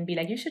joke with me and be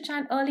like, you should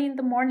chant early in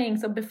the morning.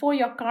 So before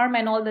your karma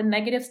and all the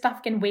negative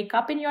stuff can wake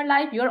up in your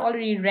life, you're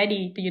already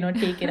ready to,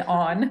 take it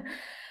on.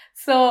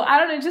 So I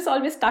don't know, it just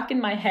always stuck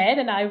in my head.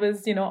 And I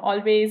was,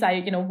 always,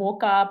 I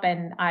woke up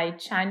and I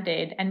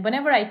chanted. And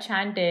whenever I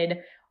chanted,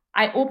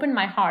 I opened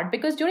my heart,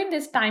 because during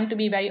this time, to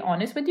be very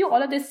honest with you,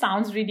 all of this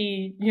sounds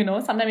really,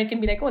 sometimes it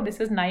can be like, oh, this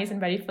is nice and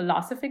very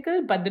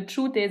philosophical. But the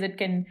truth is it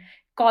can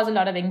cause a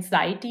lot of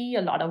anxiety,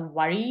 a lot of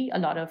worry, a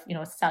lot of,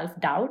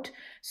 self-doubt.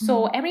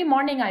 So every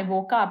morning I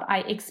woke up, I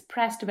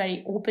expressed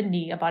very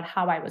openly about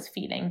how I was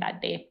feeling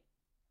that day.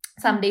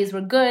 Some days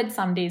were good,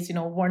 some days,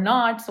 were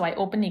not. So I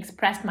openly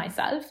expressed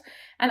myself.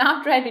 And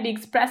after I really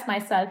expressed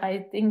myself,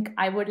 I think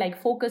I would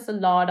like focus a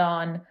lot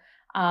on,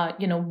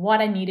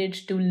 what I needed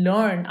to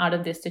learn out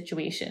of this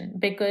situation.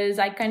 Because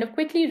I kind of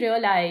quickly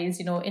realized,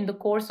 in the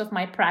course of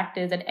my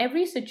practice, that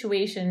every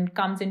situation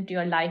comes into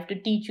your life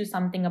to teach you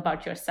something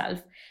about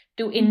yourself,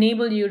 to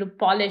enable you to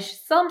polish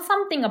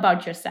something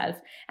about yourself.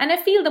 And I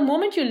feel the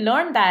moment you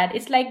learn that,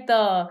 it's like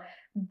the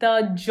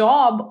the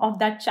job of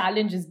that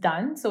challenge is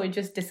done. So it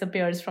just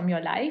disappears from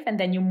your life, and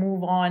then you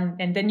move on,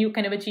 and then you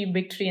kind of achieve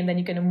victory, and then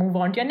you kind of move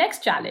on to your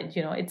next challenge.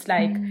 It's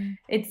like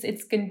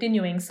it's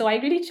continuing. So I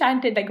really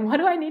chanted, like, what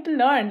do I need to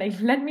learn? Like,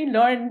 let me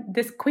learn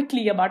this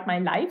quickly about my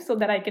life so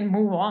that I can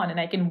move on and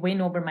I can win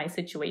over my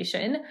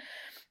situation.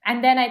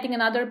 And then I think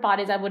another part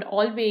is I would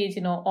always,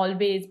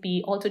 always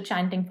be also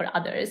chanting for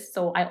others.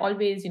 So I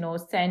always,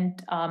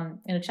 chanted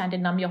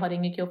Nam Myoho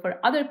Renge Kyo for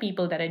other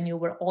people that I knew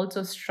were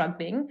also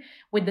struggling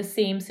with the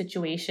same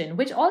situation,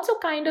 which also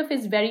kind of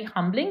is very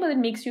humbling, but it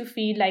makes you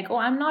feel like, oh,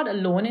 I'm not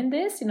alone in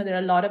this. There are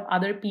a lot of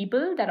other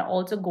people that are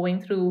also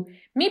going through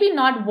maybe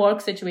not work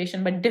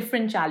situation, but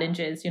different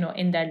challenges,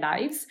 in their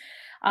lives.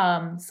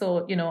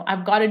 So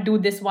I've got to do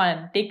this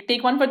one,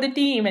 take one for the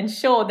team and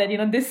show that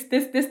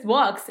this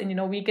works,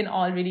 and we can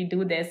all really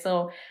do this.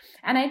 So,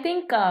 and I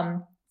think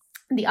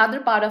the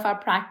other part of our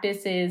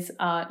practice is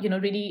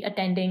really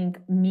attending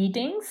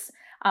meetings,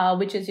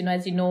 which is,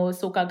 as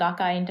Soka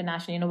Gakkai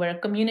International, we're a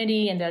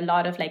community, and there are a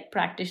lot of like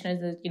practitioners,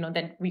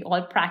 that we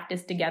all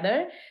practice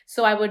together.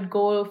 So I would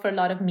go for a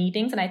lot of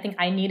meetings, and I think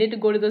I needed to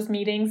go to those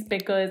meetings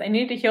because I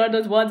needed to hear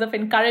those words of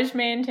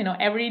encouragement.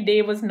 Every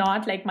day was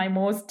not like my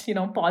most,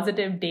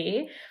 positive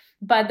day.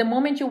 But the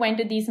moment you went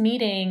to these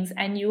meetings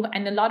and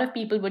a lot of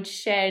people would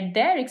share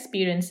their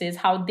experiences,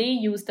 how they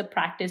use the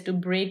practice to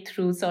break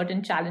through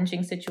certain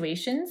challenging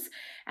situations,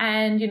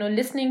 and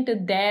listening to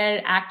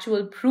their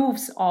actual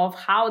proofs of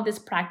how this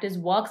practice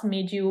works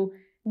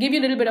give you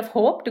a little bit of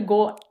hope to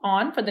go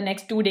on for the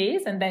next 2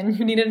 days, and then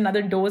you needed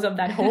another dose of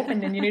that hope,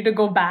 and then you need to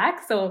go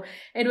back. So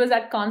it was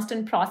that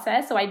constant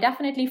process. So I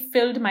definitely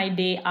filled my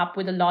day up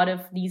with a lot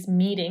of these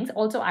meetings.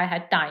 Also, I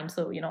had time,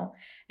 so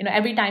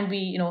every time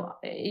we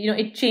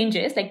it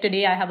changes. Like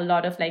today I have a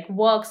lot of like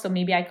work, so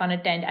maybe I can't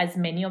attend as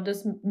many of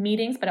those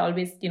meetings, but I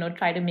always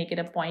try to make it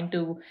a point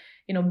to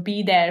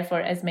be there for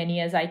as many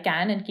as I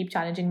can and keep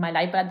challenging my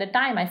life. But at the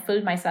time I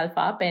filled myself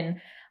up, and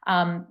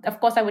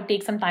of course I would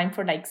take some time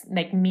for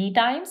like me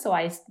time. So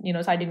I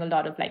started doing a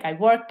lot of like, I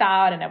worked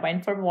out and I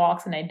went for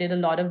walks, and I did a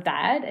lot of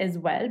that as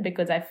well,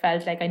 because I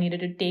felt like I needed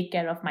to take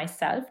care of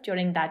myself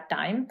during that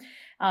time.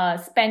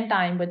 Spend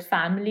time with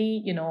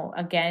family,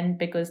 again,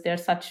 because they're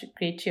such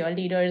great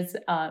cheerleaders,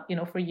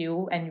 for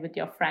you and with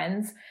your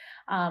friends.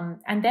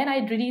 And then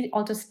I really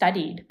also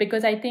studied,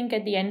 because I think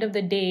at the end of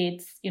the day,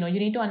 it's, you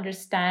need to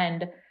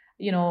understand,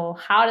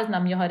 how does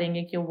Nam Myoho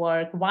Renge Kyo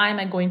work? Why am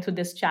I going through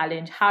this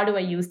challenge? How do I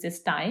use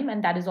this time?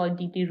 And that is all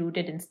deeply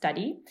rooted in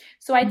study.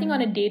 So I think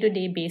on a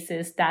day-to-day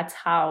basis, that's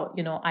how,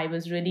 I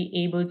was really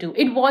able to,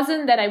 it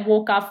wasn't that I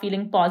woke up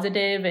feeling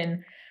positive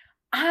and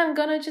I'm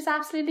gonna just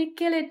absolutely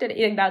kill it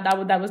today.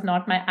 That was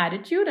not my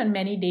attitude. And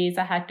many days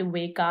I had to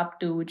wake up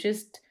to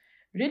just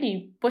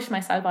really push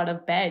myself out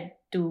of bed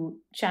to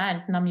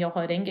chant Nam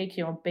Myoho Renge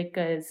Kyo,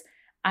 because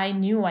I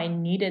knew I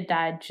needed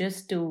that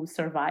just to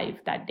survive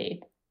that day.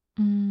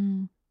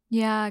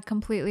 Yeah, I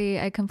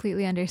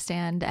completely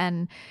understand.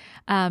 And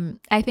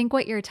I think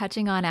what you're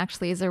touching on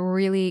actually is a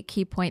really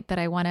key point that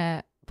I want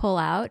to pull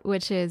out,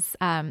 which is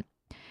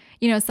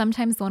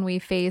sometimes when we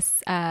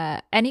face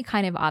any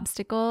kind of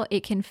obstacle,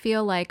 it can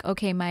feel like,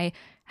 okay, my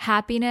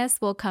happiness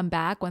will come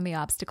back when the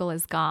obstacle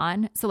is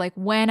gone. So like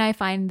when I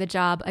find the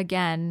job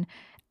again,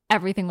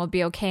 everything will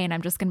be okay, and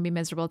I'm just going to be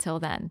miserable till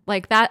then.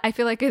 Like that, I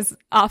feel like is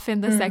often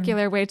the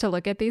secular way to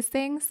look at these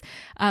things.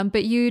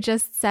 But you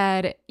just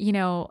said,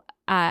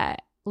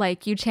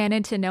 like you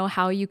chanted to know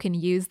how you can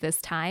use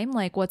this time.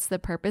 Like, what's the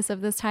purpose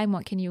of this time?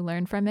 What can you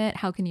learn from it?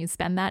 How can you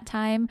spend that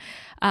time?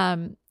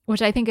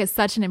 Which I think is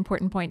such an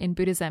important point in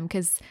Buddhism,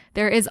 because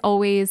there is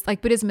always,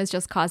 like, Buddhism is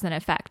just cause and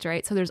effect,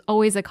 right? So there's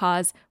always a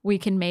cause we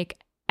can make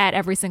at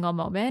every single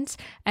moment.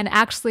 And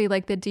actually,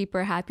 like, the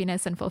deeper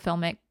happiness and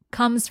fulfillment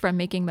comes from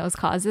making those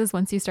causes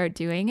once you start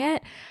doing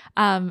it.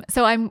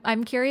 So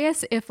I'm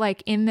curious if,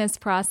 like, in this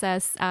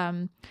process,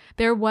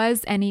 there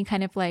was any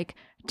kind of like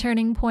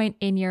turning point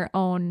in your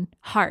own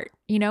heart,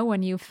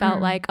 when you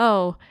felt like,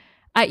 oh,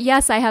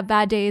 yes, I have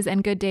bad days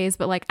and good days,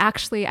 but like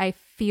actually I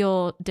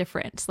feel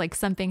different, like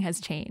something has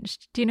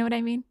changed. Do you know what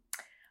I mean?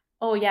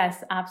 Oh,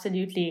 yes,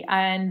 absolutely.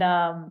 And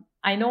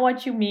I know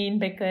what you mean,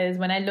 because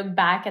when I look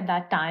back at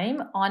that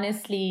time,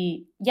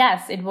 honestly,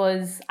 yes, it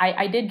was,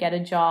 I did get a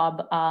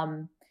job,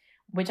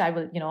 which I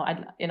will,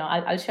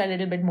 I'll share a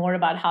little bit more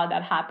about how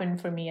that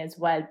happened for me as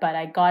well. But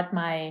I got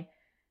my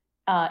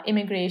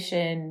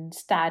immigration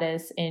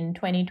status in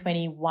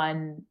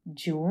 2021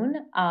 June,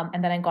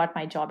 and then I got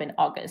my job in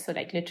August, so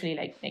like literally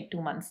like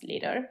 2 months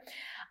later.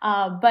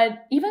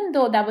 But even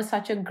though that was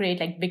such a great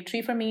like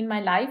victory for me in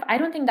my life, I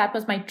don't think that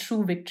was my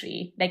true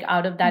victory, like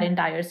out of that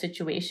entire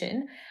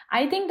situation.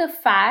 I think the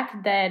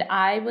fact that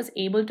I was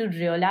able to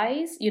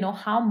realize,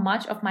 how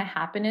much of my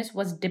happiness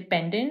was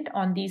dependent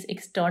on these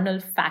external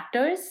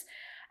factors,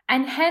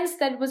 and hence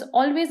that was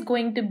always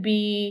going to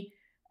be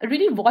a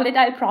really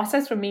volatile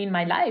process for me in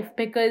my life,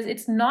 because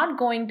it's not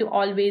going to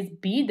always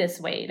be this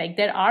way. Like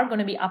there are going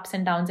to be ups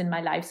and downs in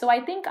my life. So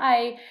I think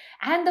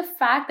and the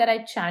fact that I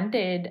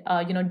chanted,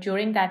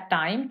 during that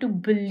time to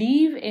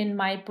believe in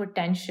my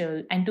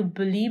potential and to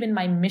believe in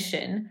my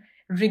mission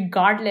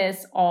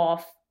regardless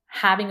of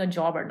having a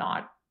job or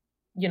not,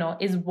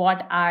 is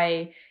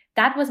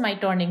that was my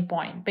turning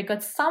point.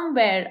 Because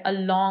somewhere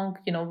along,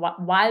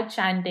 while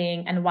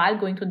chanting and while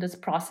going through this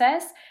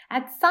process,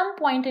 at some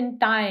point in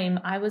time,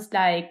 I was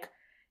like,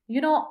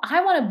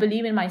 I want to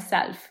believe in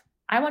myself.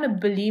 I want to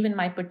believe in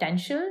my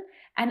potential.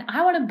 And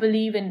I want to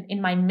believe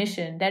in my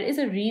mission. There is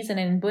a reason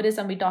in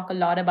Buddhism, we talk a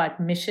lot about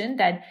mission,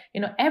 that,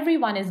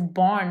 everyone is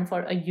born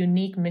for a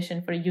unique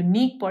mission, for a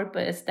unique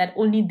purpose that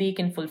only they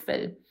can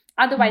fulfill.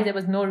 Otherwise, there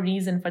was no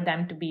reason for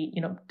them to be,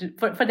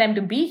 for them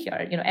to be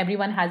here.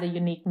 Everyone has a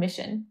unique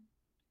mission.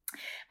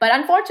 But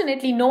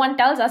unfortunately, no one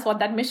tells us what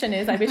that mission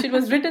is. I wish it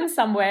was written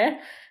somewhere.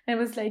 And it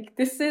was like,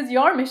 this is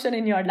your mission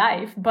in your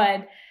life.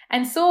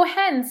 And so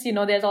hence,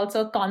 there's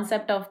also a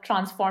concept of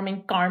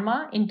transforming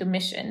karma into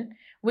mission,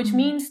 which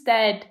means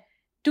that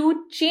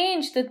to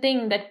change the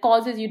thing that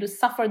causes you to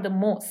suffer the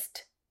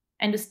most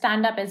and to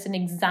stand up as an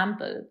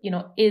example,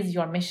 is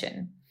your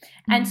mission.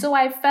 And so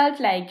I felt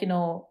like,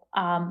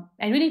 I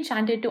really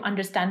chanted to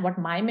understand what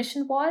my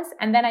mission was.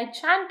 And then I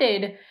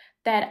chanted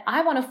that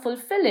I want to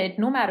fulfill it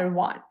no matter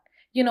what,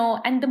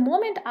 and the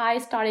moment I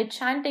started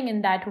chanting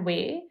in that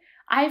way,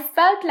 I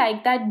felt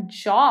like that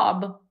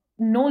job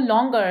no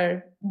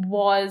longer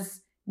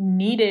was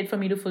needed for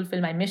me to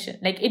fulfill my mission.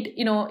 Like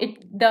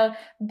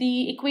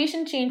the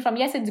equation changed from,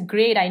 yes, it's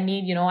great. I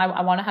need,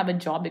 I want to have a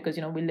job because,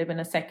 we live in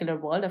a secular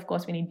world. Of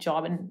course, we need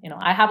job. And,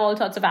 I have all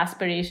sorts of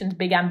aspirations,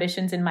 big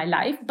ambitions in my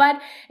life, but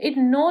it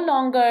no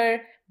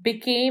longer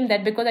became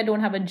that because I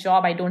don't have a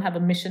job, I don't have a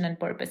mission and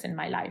purpose in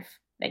my life.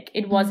 Like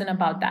it wasn't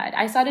about that.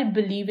 I started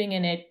believing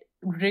in it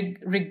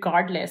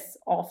regardless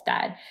of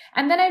that.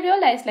 And then I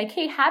realized like,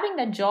 hey, having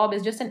that job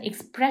is just an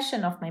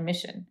expression of my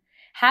mission.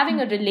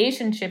 Having a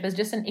relationship is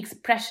just an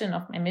expression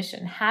of my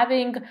mission.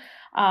 Having,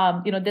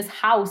 this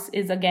house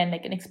is again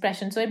like an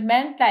expression. So it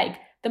meant like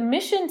the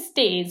mission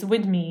stays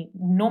with me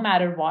no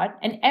matter what.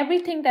 And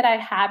everything that I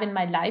have in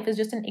my life is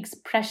just an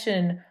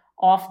expression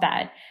of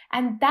that.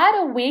 And that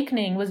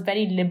awakening was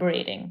very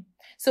liberating.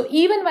 So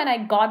even when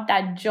I got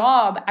that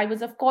job, I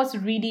was, of course,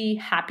 really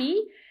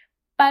happy.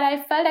 But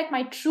I felt like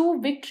my true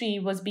victory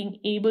was being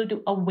able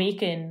to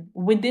awaken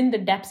within the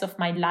depths of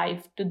my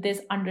life to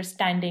this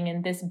understanding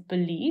and this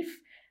belief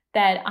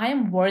that I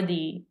am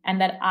worthy and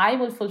that I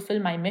will fulfill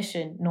my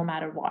mission no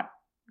matter what.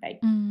 Like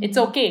it's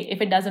okay if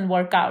it doesn't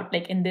work out.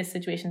 Like in this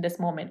situation, this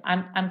moment,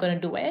 I'm going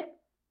to do it.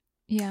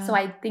 Yeah. So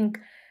I think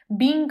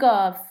being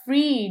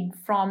freed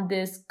from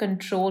this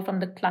control,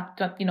 from the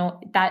clutter,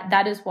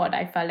 that is what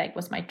I felt like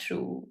was my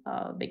true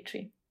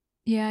victory.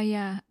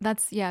 Yeah.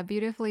 That's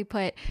beautifully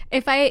put.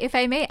 If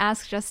I may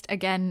ask just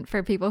again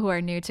for people who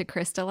are new to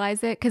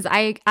crystallize it, because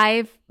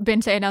I've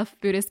been to enough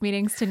Buddhist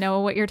meetings to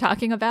know what you're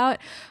talking about.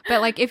 But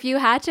like if you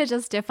had to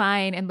just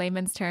define in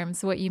layman's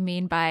terms what you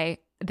mean by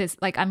this,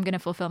 like I'm going to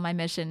fulfill my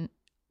mission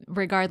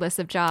regardless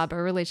of job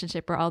or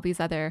relationship or all these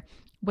other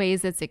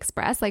ways it's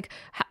expressed, like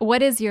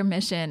what is your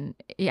mission?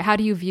 How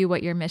do you view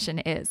what your mission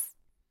is?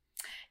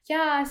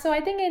 Yeah, so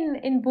I think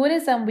in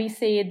Buddhism, we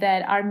say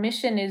that our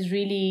mission is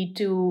really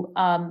to,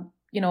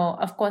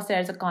 of course,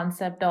 there's a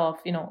concept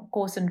of,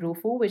 Kosen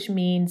Rufu, which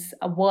means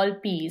a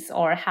world peace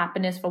or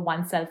happiness for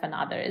oneself and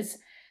others.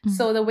 Mm-hmm.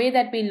 So the way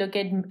that we look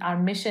at our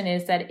mission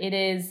is that it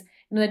is,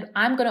 that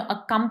I'm going to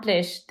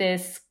accomplish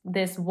this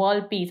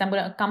world peace. I'm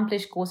going to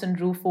accomplish Kosen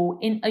Rufu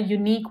in a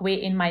unique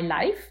way in my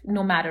life,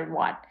 no matter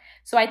what.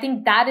 So I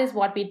think that is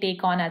what we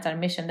take on as our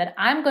mission, that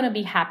I'm going to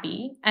be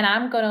happy and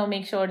I'm going to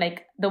make sure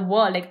like the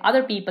world, like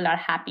other people are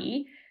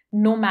happy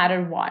no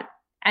matter what.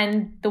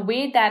 And the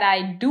way that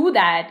I do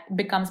that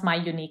becomes my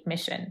unique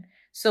mission.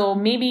 So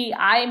maybe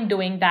I'm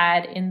doing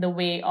that in the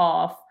way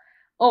of,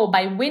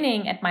 by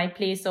winning at my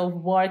place of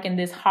work in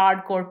this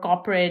hardcore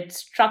corporate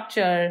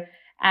structure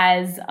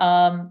as,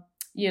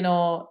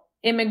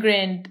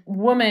 immigrant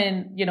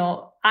woman,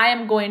 I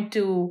am going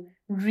to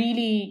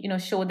really,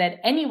 show that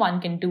anyone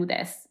can do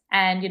this.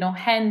 And,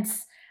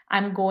 hence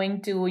I'm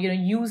going to,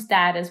 use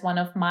that as one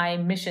of my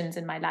missions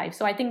in my life.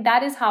 So I think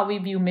that is how we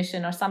view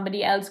mission, or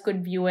somebody else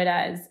could view it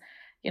as,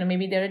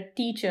 maybe they're a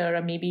teacher,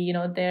 or maybe,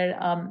 they're,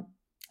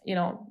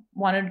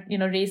 want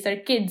to, raise their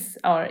kids,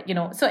 or,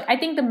 so I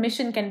think the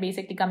mission can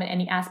basically come in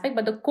any aspect.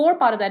 But the core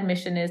part of that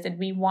mission is that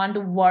we want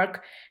to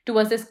work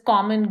towards this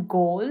common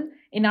goal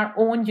in our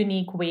own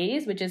unique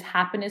ways, which is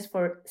happiness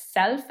for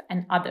self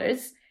and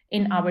others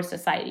in our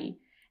society.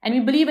 And we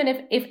believe in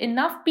if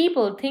enough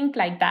people think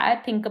like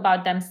that, think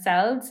about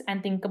themselves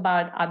and think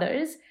about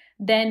others,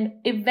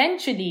 then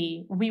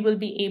eventually we will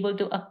be able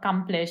to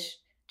accomplish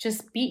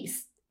just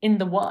peace in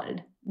the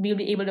world. We'll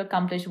be able to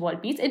accomplish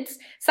world peace. It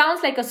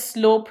sounds like a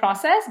slow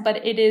process,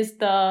 but it is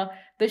the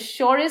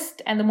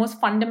surest and the most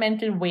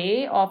fundamental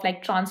way of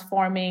like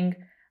transforming,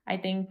 I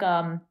think,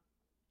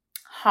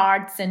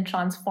 hearts and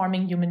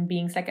transforming human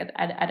beings like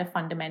at a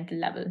fundamental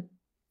level.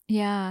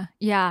 Yeah,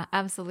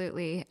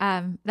 absolutely.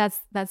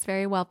 That's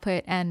very well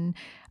put. And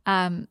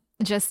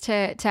just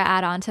to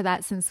add on to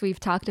that, since we've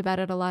talked about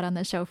it a lot on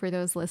the show for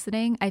those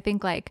listening, I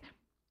think like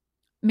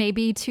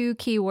maybe two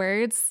key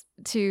words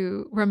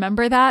to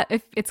remember that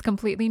if it's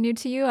completely new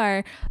to you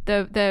are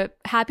the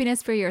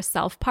happiness for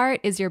yourself part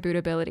is your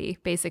bootability,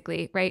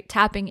 basically, right?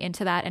 Tapping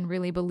into that and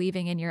really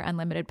believing in your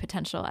unlimited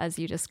potential as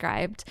you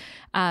described.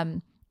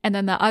 And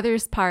then the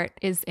others part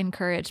is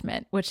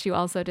encouragement, which you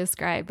also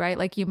described, right?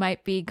 Like you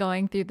might be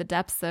going through the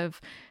depths of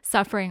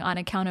suffering on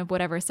account of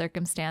whatever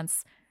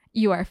circumstance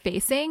you are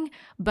facing,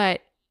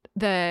 but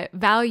the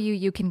value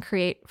you can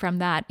create from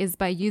that is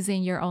by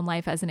using your own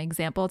life as an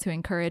example to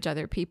encourage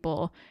other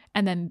people.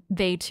 And then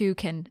they too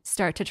can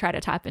start to try to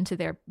tap into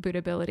their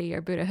Buddhability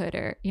or Buddhahood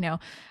or,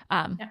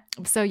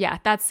 So yeah,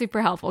 that's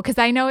super helpful because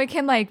I know it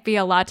can like be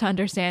a lot to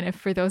understand if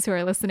for those who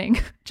are listening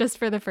just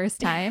for the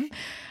first time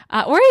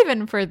or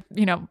even for,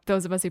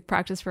 those of us who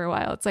practice for a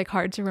while, it's like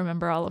hard to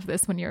remember all of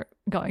this when you're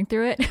going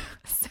through it.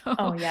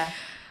 Oh yeah.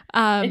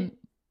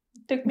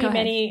 Took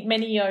me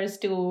many years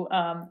to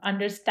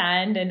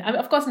understand, and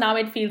of course now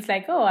it feels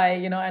like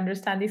I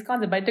understand these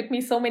concepts, but it took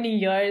me so many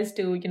years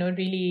to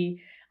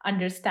really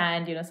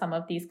understand some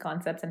of these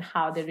concepts and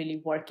how they're really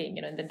working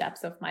in the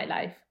depths of my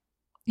life.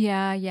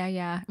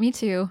 Yeah. Me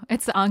too.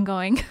 It's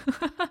ongoing.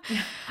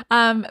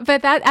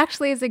 But that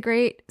actually is a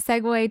great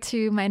segue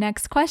to my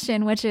next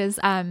question, which is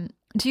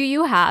do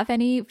you have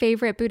any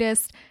favorite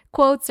Buddhist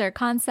quotes or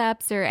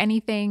concepts or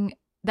anything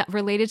that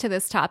related to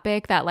this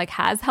topic that like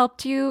has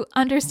helped you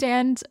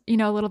understand,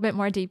 a little bit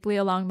more deeply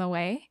along the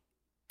way?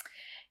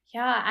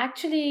 Yeah,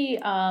 actually,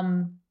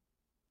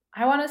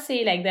 I want to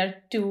say like there are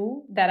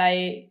two that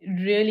I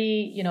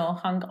really,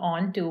 hung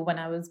on to when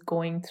I was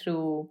going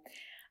through,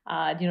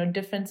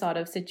 different sort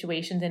of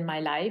situations in my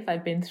life.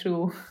 I've been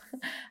through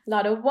a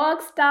lot of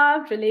work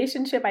stuff,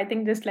 relationship, I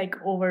think just like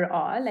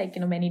overall, like,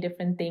 many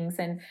different things.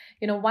 And,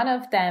 one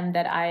of them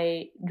that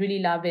I really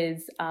love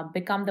is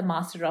become the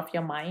master of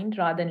your mind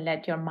rather than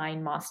let your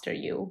mind master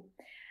you.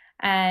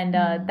 And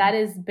that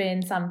has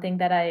been something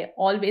that I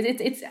always,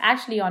 it's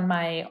actually on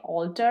my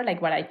altar,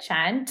 like what I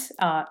chant.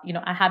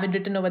 I have it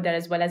written over there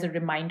as well as a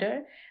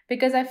reminder,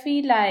 because I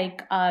feel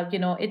like,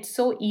 it's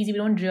so easy. We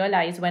don't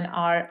realize when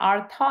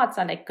our thoughts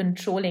are like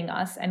controlling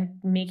us and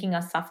making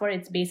us suffer.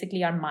 It's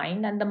basically our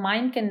mind, and the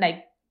mind can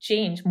like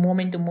change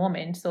moment to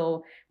moment.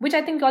 So, which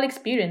I think we all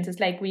experience. It's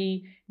like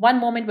one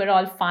moment we're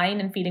all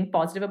fine and feeling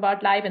positive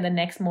about life, and the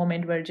next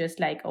moment we're just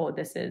like, oh,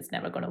 this is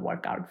never going to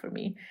work out for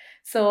me.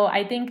 So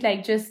I think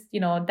like just,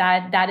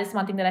 that is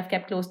one thing that I've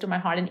kept close to my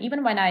heart. And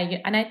even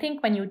I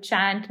think when you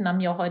chant Nam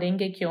Myoho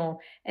Renge Kyo,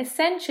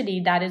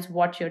 essentially that is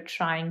what you're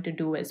trying to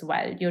do as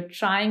well. You're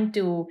trying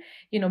to,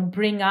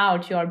 bring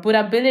out your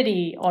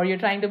Buddhability, or you're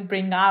trying to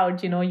bring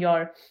out,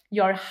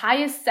 your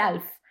highest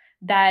self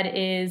that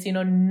is,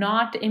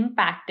 not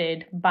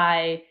impacted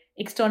by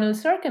external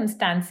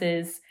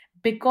circumstances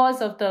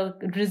because of the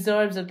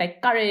reserves of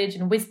like courage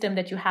and wisdom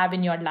that you have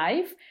in your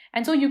life.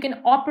 And so you can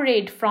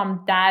operate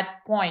from that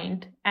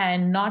point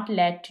and not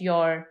let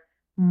your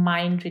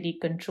mind really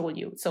control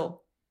you.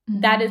 So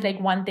that is like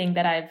one thing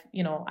that I've,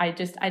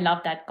 I love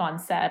that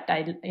concept.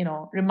 I,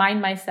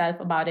 remind myself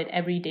about it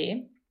every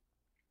day.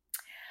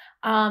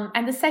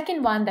 And the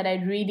second one that I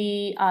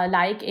really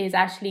like is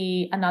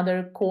actually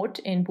another quote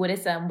in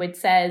Buddhism, which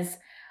says,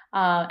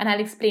 and I'll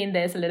explain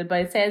this a little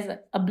bit. It says,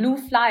 a blue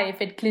fly,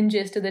 if it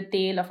clinges to the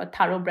tail of a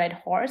thoroughbred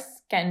horse,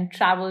 can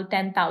travel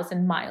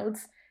 10,000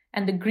 miles.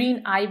 And the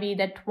green ivy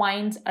that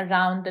twines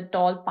around the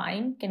tall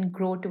pine can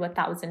grow to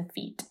 1,000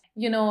 feet.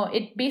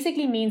 It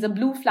basically means a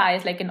blue fly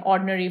is like an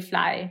ordinary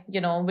fly,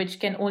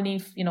 which can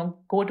only,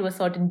 go to a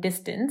certain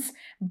distance.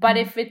 But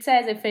if it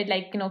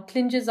like,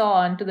 clinges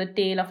on to the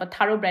tail of a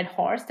thoroughbred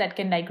horse that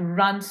can like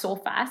run so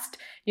fast,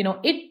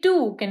 it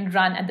too can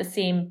run at the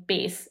same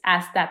pace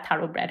as that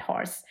thoroughbred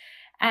horse.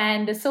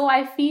 And so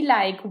I feel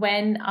like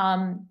when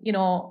I,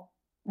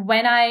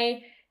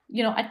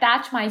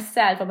 attach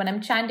myself, or when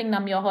I'm chanting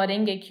Nam Myoho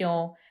Renge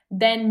Kyo,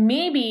 then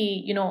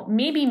maybe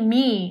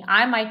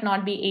I might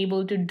not be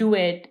able to do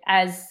it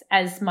as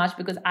much,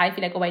 because I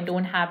feel like, I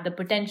don't have the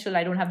potential,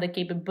 I don't have the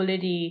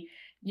capability,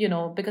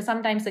 because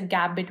sometimes the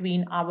gap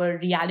between our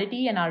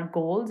reality and our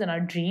goals and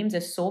our dreams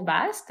is so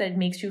vast that it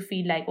makes you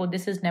feel like,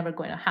 this is never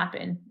going to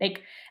happen.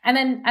 Like, and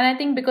I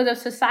think because of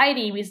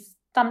society, we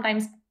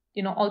sometimes,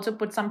 also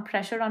put some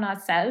pressure on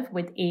ourselves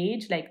with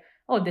age, like,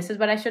 this is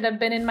what I should have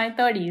been in my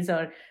 30s,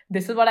 or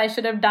this is what I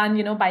should have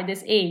done, by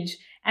this age.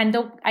 And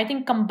I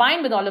think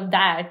combined with all of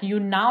that,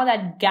 now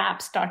that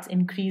gap starts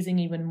increasing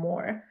even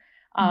more.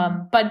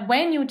 But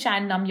when you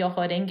chant Nam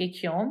Myoho Renge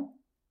Kyo,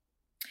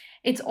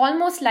 it's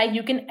almost like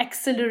you can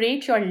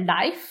accelerate your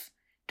life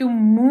to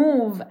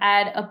move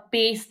at a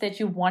pace that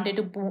you wanted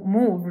to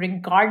move,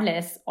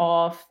 regardless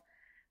of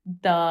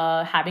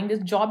having this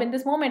job in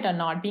this moment or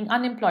not, being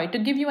unemployed. To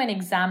give you an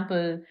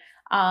example,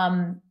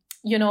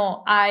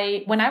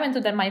 when I went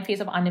through my phase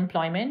of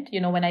unemployment,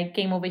 when I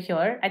came over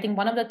here, I think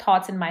one of the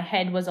thoughts in my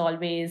head was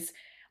always,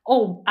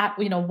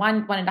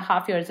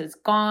 1.5 years is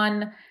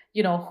gone.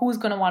 Who's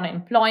going to want to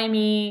employ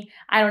me?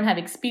 I don't have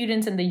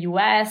experience in the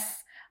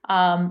US.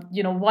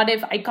 What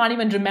if I can't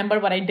even remember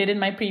what I did in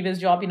my previous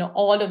job?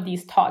 All of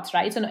these thoughts,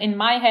 right? So in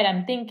my head,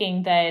 I'm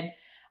thinking that,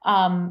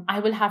 I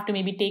will have to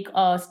maybe take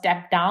a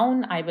step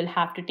down. I will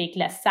have to take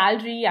less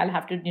salary. I'll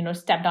have to,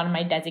 step down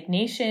my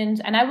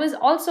designations. And I was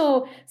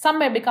also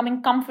somewhere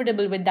becoming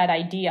comfortable with that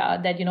idea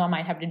that, I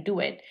might have to do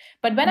it.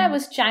 But when I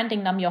was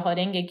chanting Nam Myoho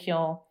Renge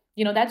Kyo,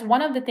 that's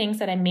one of the things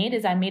that I made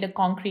is I made a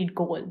concrete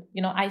goal.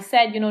 I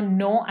said,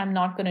 no, I'm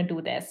not going to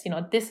do this.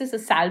 This is a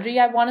salary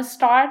I want to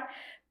start.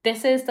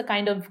 This is the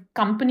kind of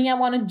company I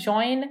want to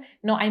join.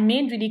 I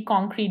made really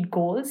concrete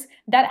goals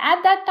that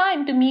at that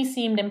time to me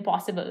seemed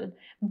impossible.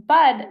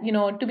 But,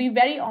 to be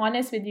very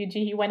honest with you,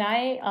 Jihi, when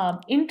I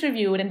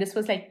interviewed, and this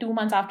was like 2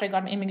 months after I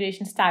got my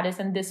immigration status,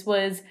 and this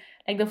was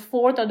like the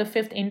fourth or the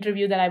fifth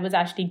interview that I was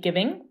actually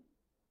giving.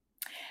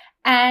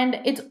 And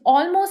it's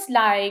almost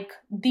like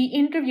the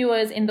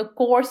interviewers in the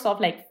course of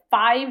like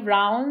 5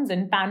 rounds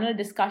and panel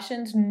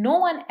discussions, no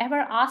one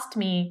ever asked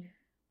me,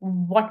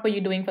 what were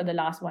you doing for the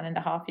last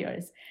 1.5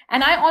 years?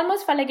 And I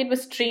almost felt like it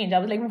was strange. I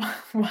was like,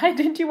 why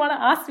didn't you want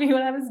to ask me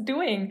what I was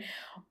doing?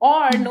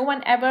 Or no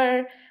one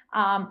ever,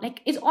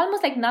 it's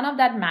almost like none of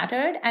that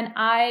mattered. And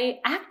I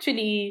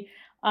actually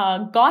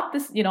got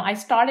this, I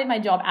started my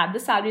job at the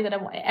salary that I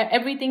want,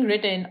 everything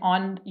written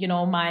on,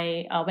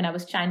 my, when I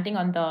was chanting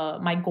on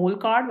my goal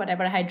card,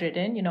 whatever I had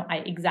written, I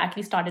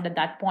exactly started at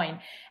that point.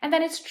 And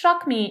then it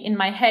struck me in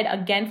my head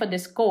again for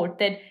this quote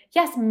that,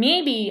 yes,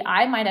 maybe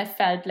I might have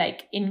felt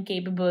like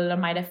incapable or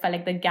might have felt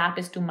like the gap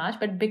is too much,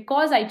 but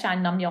because I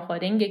chant Nam Myoho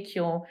Renge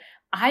Kyo,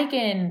 I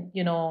can,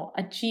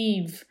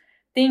 achieve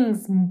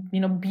things,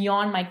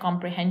 beyond my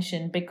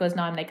comprehension because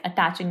now I'm like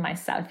attaching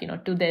myself,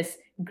 to this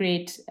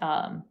great,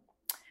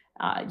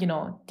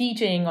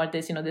 teaching or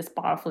this, this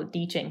powerful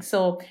teaching.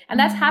 So, and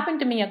that's happened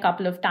to me a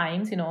couple of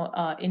times,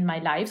 in my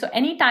life. So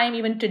anytime,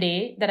 even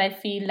today, that I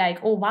feel like,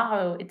 oh,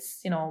 wow,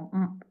 it's,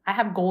 I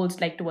have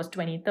goals like towards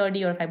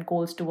 2030, or if I have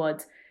goals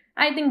towards,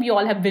 I think we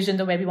all have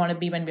visions of where we want to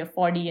be when we're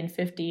 40 and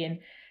 50.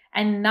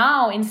 And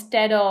now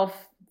instead of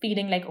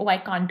feeling like, oh, I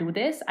can't do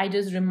this, I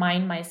just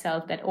remind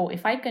myself that, oh,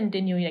 if I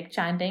continue like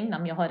chanting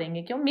Nam Myoho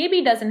Renge Kyo, maybe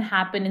it doesn't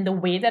happen in the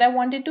way that I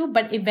wanted to,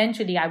 but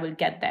eventually I will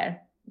get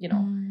there,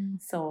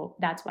 So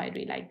that's why I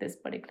really like this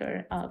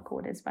particular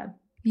quote as well.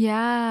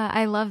 Yeah,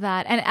 I love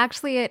that. And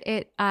actually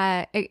it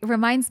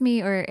reminds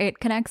me, or it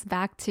connects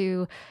back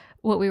to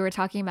what we were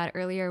talking about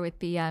earlier with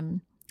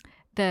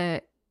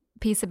the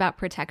piece about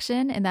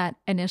protection in that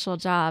initial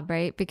job,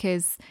 right?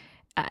 Because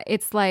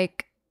it's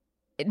like,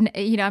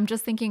 I'm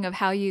just thinking of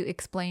how you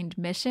explained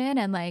mission,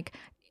 and like,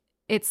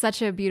 it's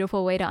such a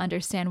beautiful way to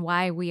understand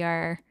why we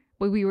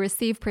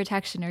receive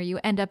protection, or you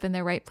end up in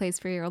the right place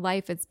for your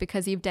life. It's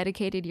because you've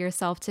dedicated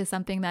yourself to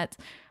something that's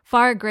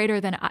far greater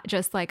than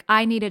just like,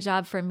 I need a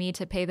job for me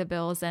to pay the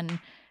bills and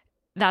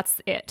that's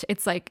it.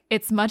 It's like,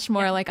 it's much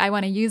more like, I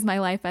want to use my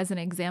life as an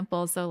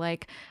example. So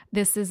like,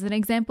 this is an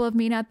example of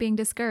me not being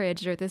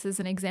discouraged, or this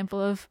is an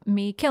example of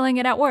me killing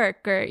it at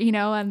work, or,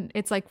 and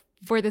it's like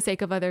for the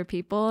sake of other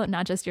people,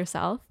 not just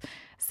yourself.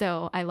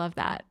 So I love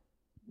that.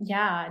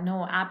 Yeah,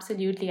 no,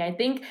 absolutely. I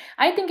think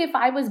if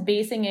I was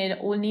basing it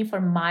only for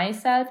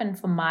myself and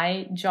for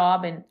my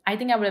job, and I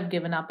think I would have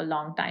given up a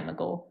long time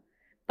ago.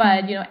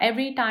 But,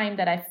 every time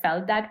that I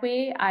felt that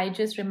way, I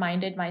just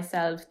reminded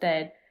myself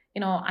that,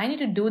 I need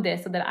to do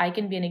this so that I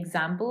can be an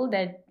example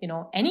that,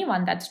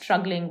 anyone that's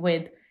struggling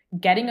with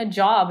getting a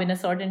job in a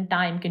certain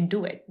time can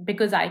do it,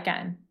 because I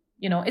can.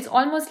 It's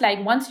almost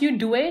like once you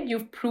do it,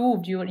 you've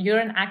proved you're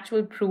an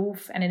actual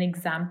proof and an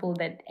example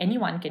that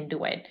anyone can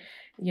do it.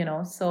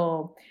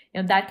 So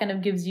that kind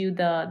of gives you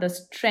the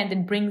strength.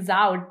 It brings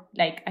out,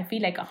 like, I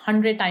feel like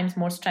 100 times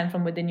more strength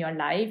from within your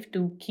life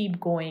to keep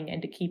going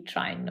and to keep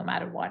trying no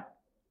matter what.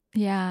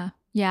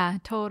 Yeah,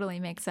 totally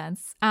makes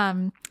sense.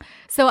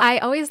 So I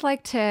always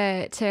like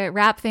to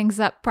wrap things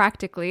up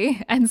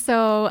practically. And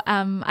so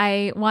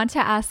I want to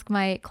ask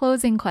my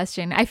closing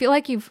question. I feel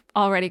like you've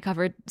already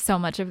covered so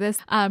much of this.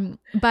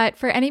 But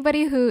for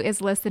anybody who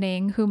is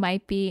listening who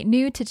might be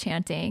new to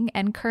chanting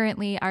and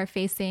currently are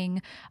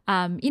facing,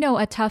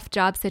 a tough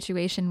job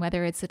situation,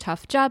 whether it's a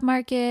tough job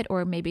market,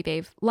 or maybe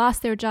they've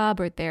lost their job,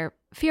 or they're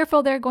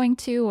fearful they're going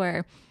to,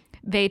 or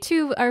they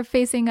too are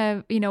facing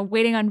a,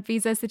 waiting on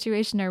visa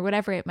situation, or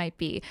whatever it might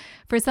be.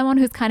 For someone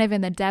who's kind of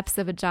in the depths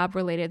of a job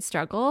related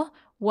struggle,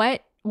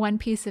 what one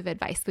piece of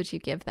advice would you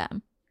give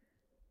them?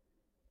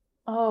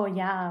 Oh,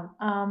 yeah.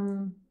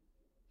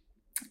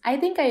 I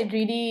think I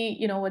really,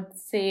 would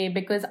say,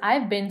 because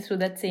I've been through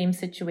that same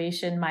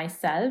situation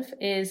myself,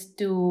 is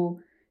to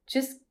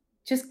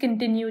just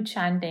continue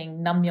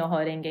chanting Nam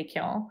Myoho Renge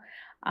Kyo.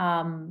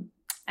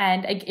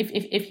 And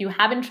if you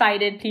haven't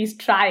tried it, please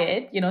try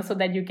it, so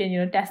that you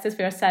can, test this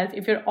for yourself.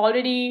 If you're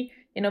already,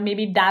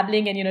 maybe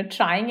dabbling and,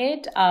 trying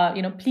it,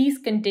 please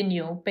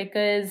continue,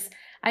 because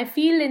I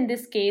feel in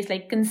this case,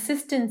 like,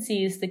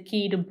 consistency is the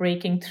key to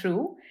breaking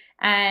through.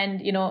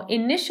 And,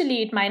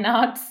 initially it might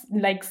not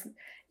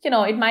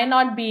it might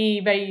not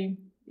be very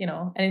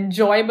an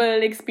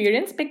enjoyable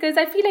experience, because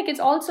I feel like it's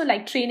also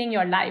like training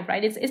your life,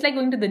 right? It's like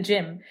going to the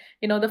gym.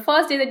 The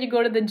first day that you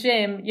go to the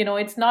gym,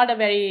 it's not a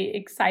very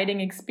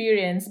exciting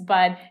experience,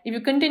 but if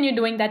you continue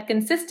doing that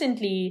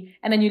consistently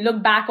and then you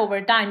look back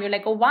over time, you're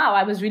like, oh wow,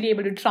 I was really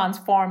able to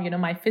transform,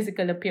 my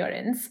physical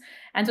appearance.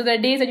 And so there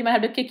are days that you might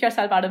have to kick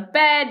yourself out of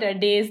bed. There are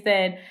days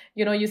that,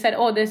 you said,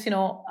 oh, this,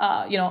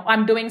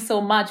 I'm doing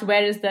so much.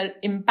 Where is the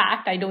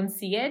impact? I don't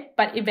see it,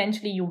 but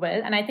eventually you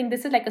will. And I think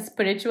this is like a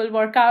spiritual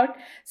workout.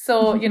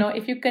 So,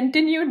 if you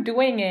continue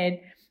doing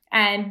it,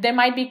 and there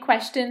might be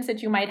questions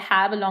that you might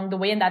have along the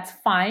way, and that's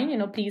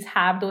fine. Please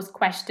have those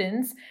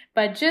questions,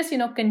 but just,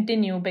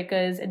 continue,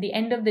 because at the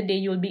end of the day,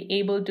 you'll be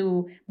able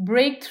to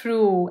break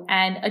through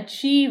and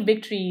achieve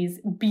victories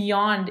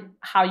beyond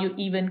how you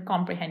even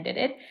comprehended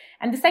it.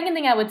 And the second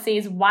thing I would say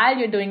is, while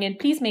you're doing it,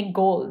 please make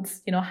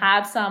goals,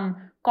 have some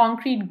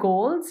concrete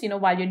goals,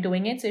 while you're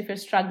doing it. So if you're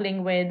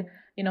struggling with,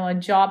 a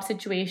job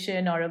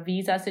situation or a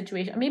visa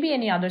situation, or maybe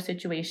any other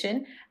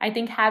situation, I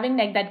think having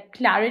like that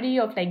clarity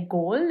of like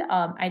goal,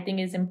 I think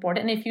is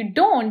important. And if you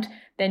don't,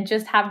 then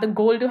just have the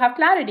goal to have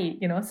clarity,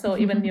 so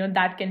even,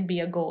 that can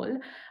be a goal.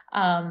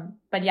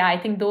 But yeah, I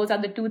think those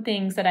are the two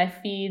things that I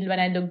feel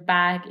when I look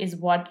back is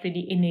what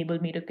really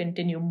enabled me to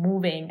continue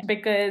moving,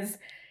 because,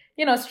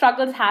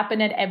 struggles happen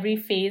at every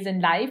phase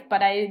in life.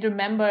 But I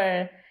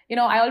remember,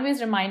 I always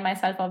remind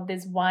myself of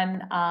this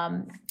one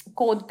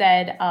quote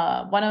that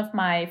one of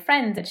my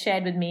friends had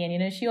shared with me.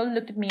 And, she all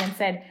looked at me and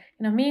said,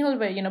 Mehul,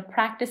 we're,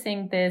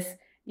 practicing this,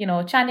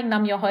 chanting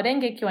Nam Myoho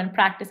Renge Kyo and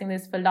practicing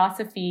this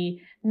philosophy,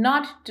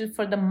 not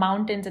for the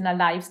mountains in our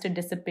lives to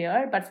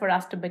disappear, but for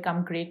us to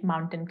become great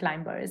mountain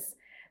climbers.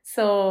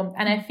 So,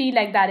 and I feel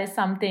like that is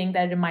something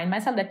that I remind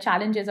myself, that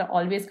challenges are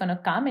always going to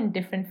come in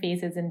different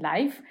phases in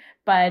life.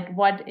 But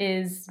what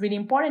is really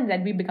important is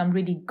that we become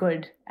really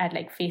good at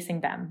like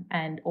facing them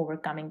and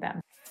overcoming them.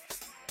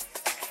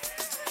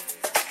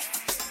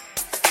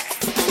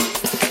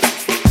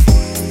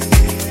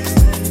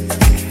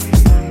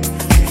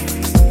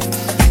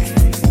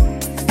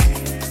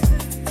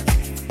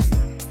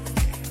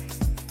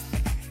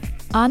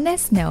 On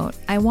this note,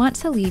 I want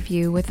to leave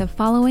you with the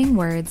following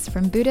words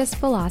from Buddhist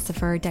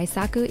philosopher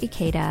Daisaku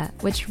Ikeda,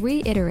 which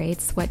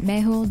reiterates what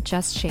Mehul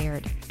just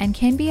shared and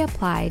can be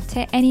applied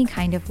to any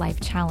kind of life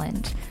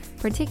challenge,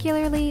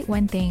 particularly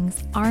when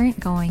things aren't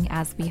going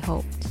as we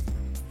hoped.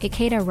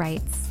 Ikeda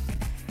writes,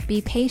 "Be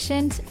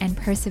patient and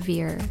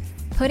persevere,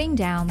 putting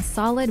down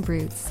solid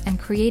roots and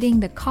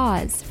creating the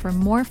cause for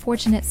more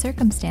fortunate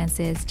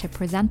circumstances to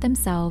present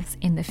themselves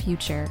in the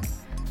future.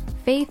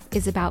 Faith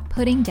is about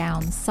putting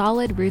down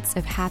solid roots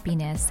of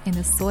happiness in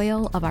the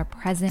soil of our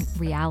present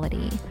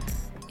reality.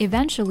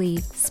 Eventually,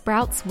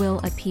 sprouts will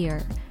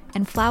appear,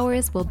 and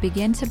flowers will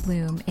begin to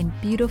bloom in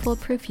beautiful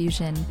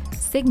profusion,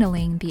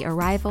 signaling the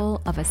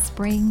arrival of a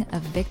spring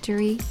of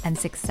victory and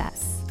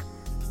success."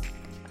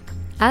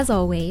 As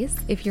always,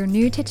 if you're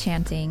new to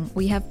chanting,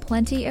 we have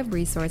plenty of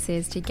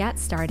resources to get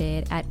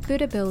started at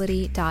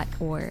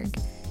buddhability.org.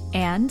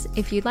 And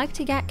if you'd like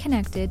to get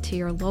connected to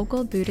your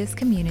local Buddhist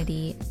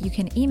community, you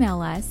can email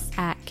us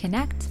at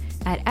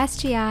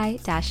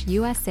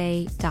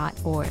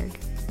connect@sgi-usa.org.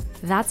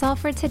 That's all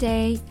for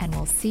today, and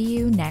we'll see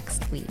you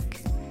next week.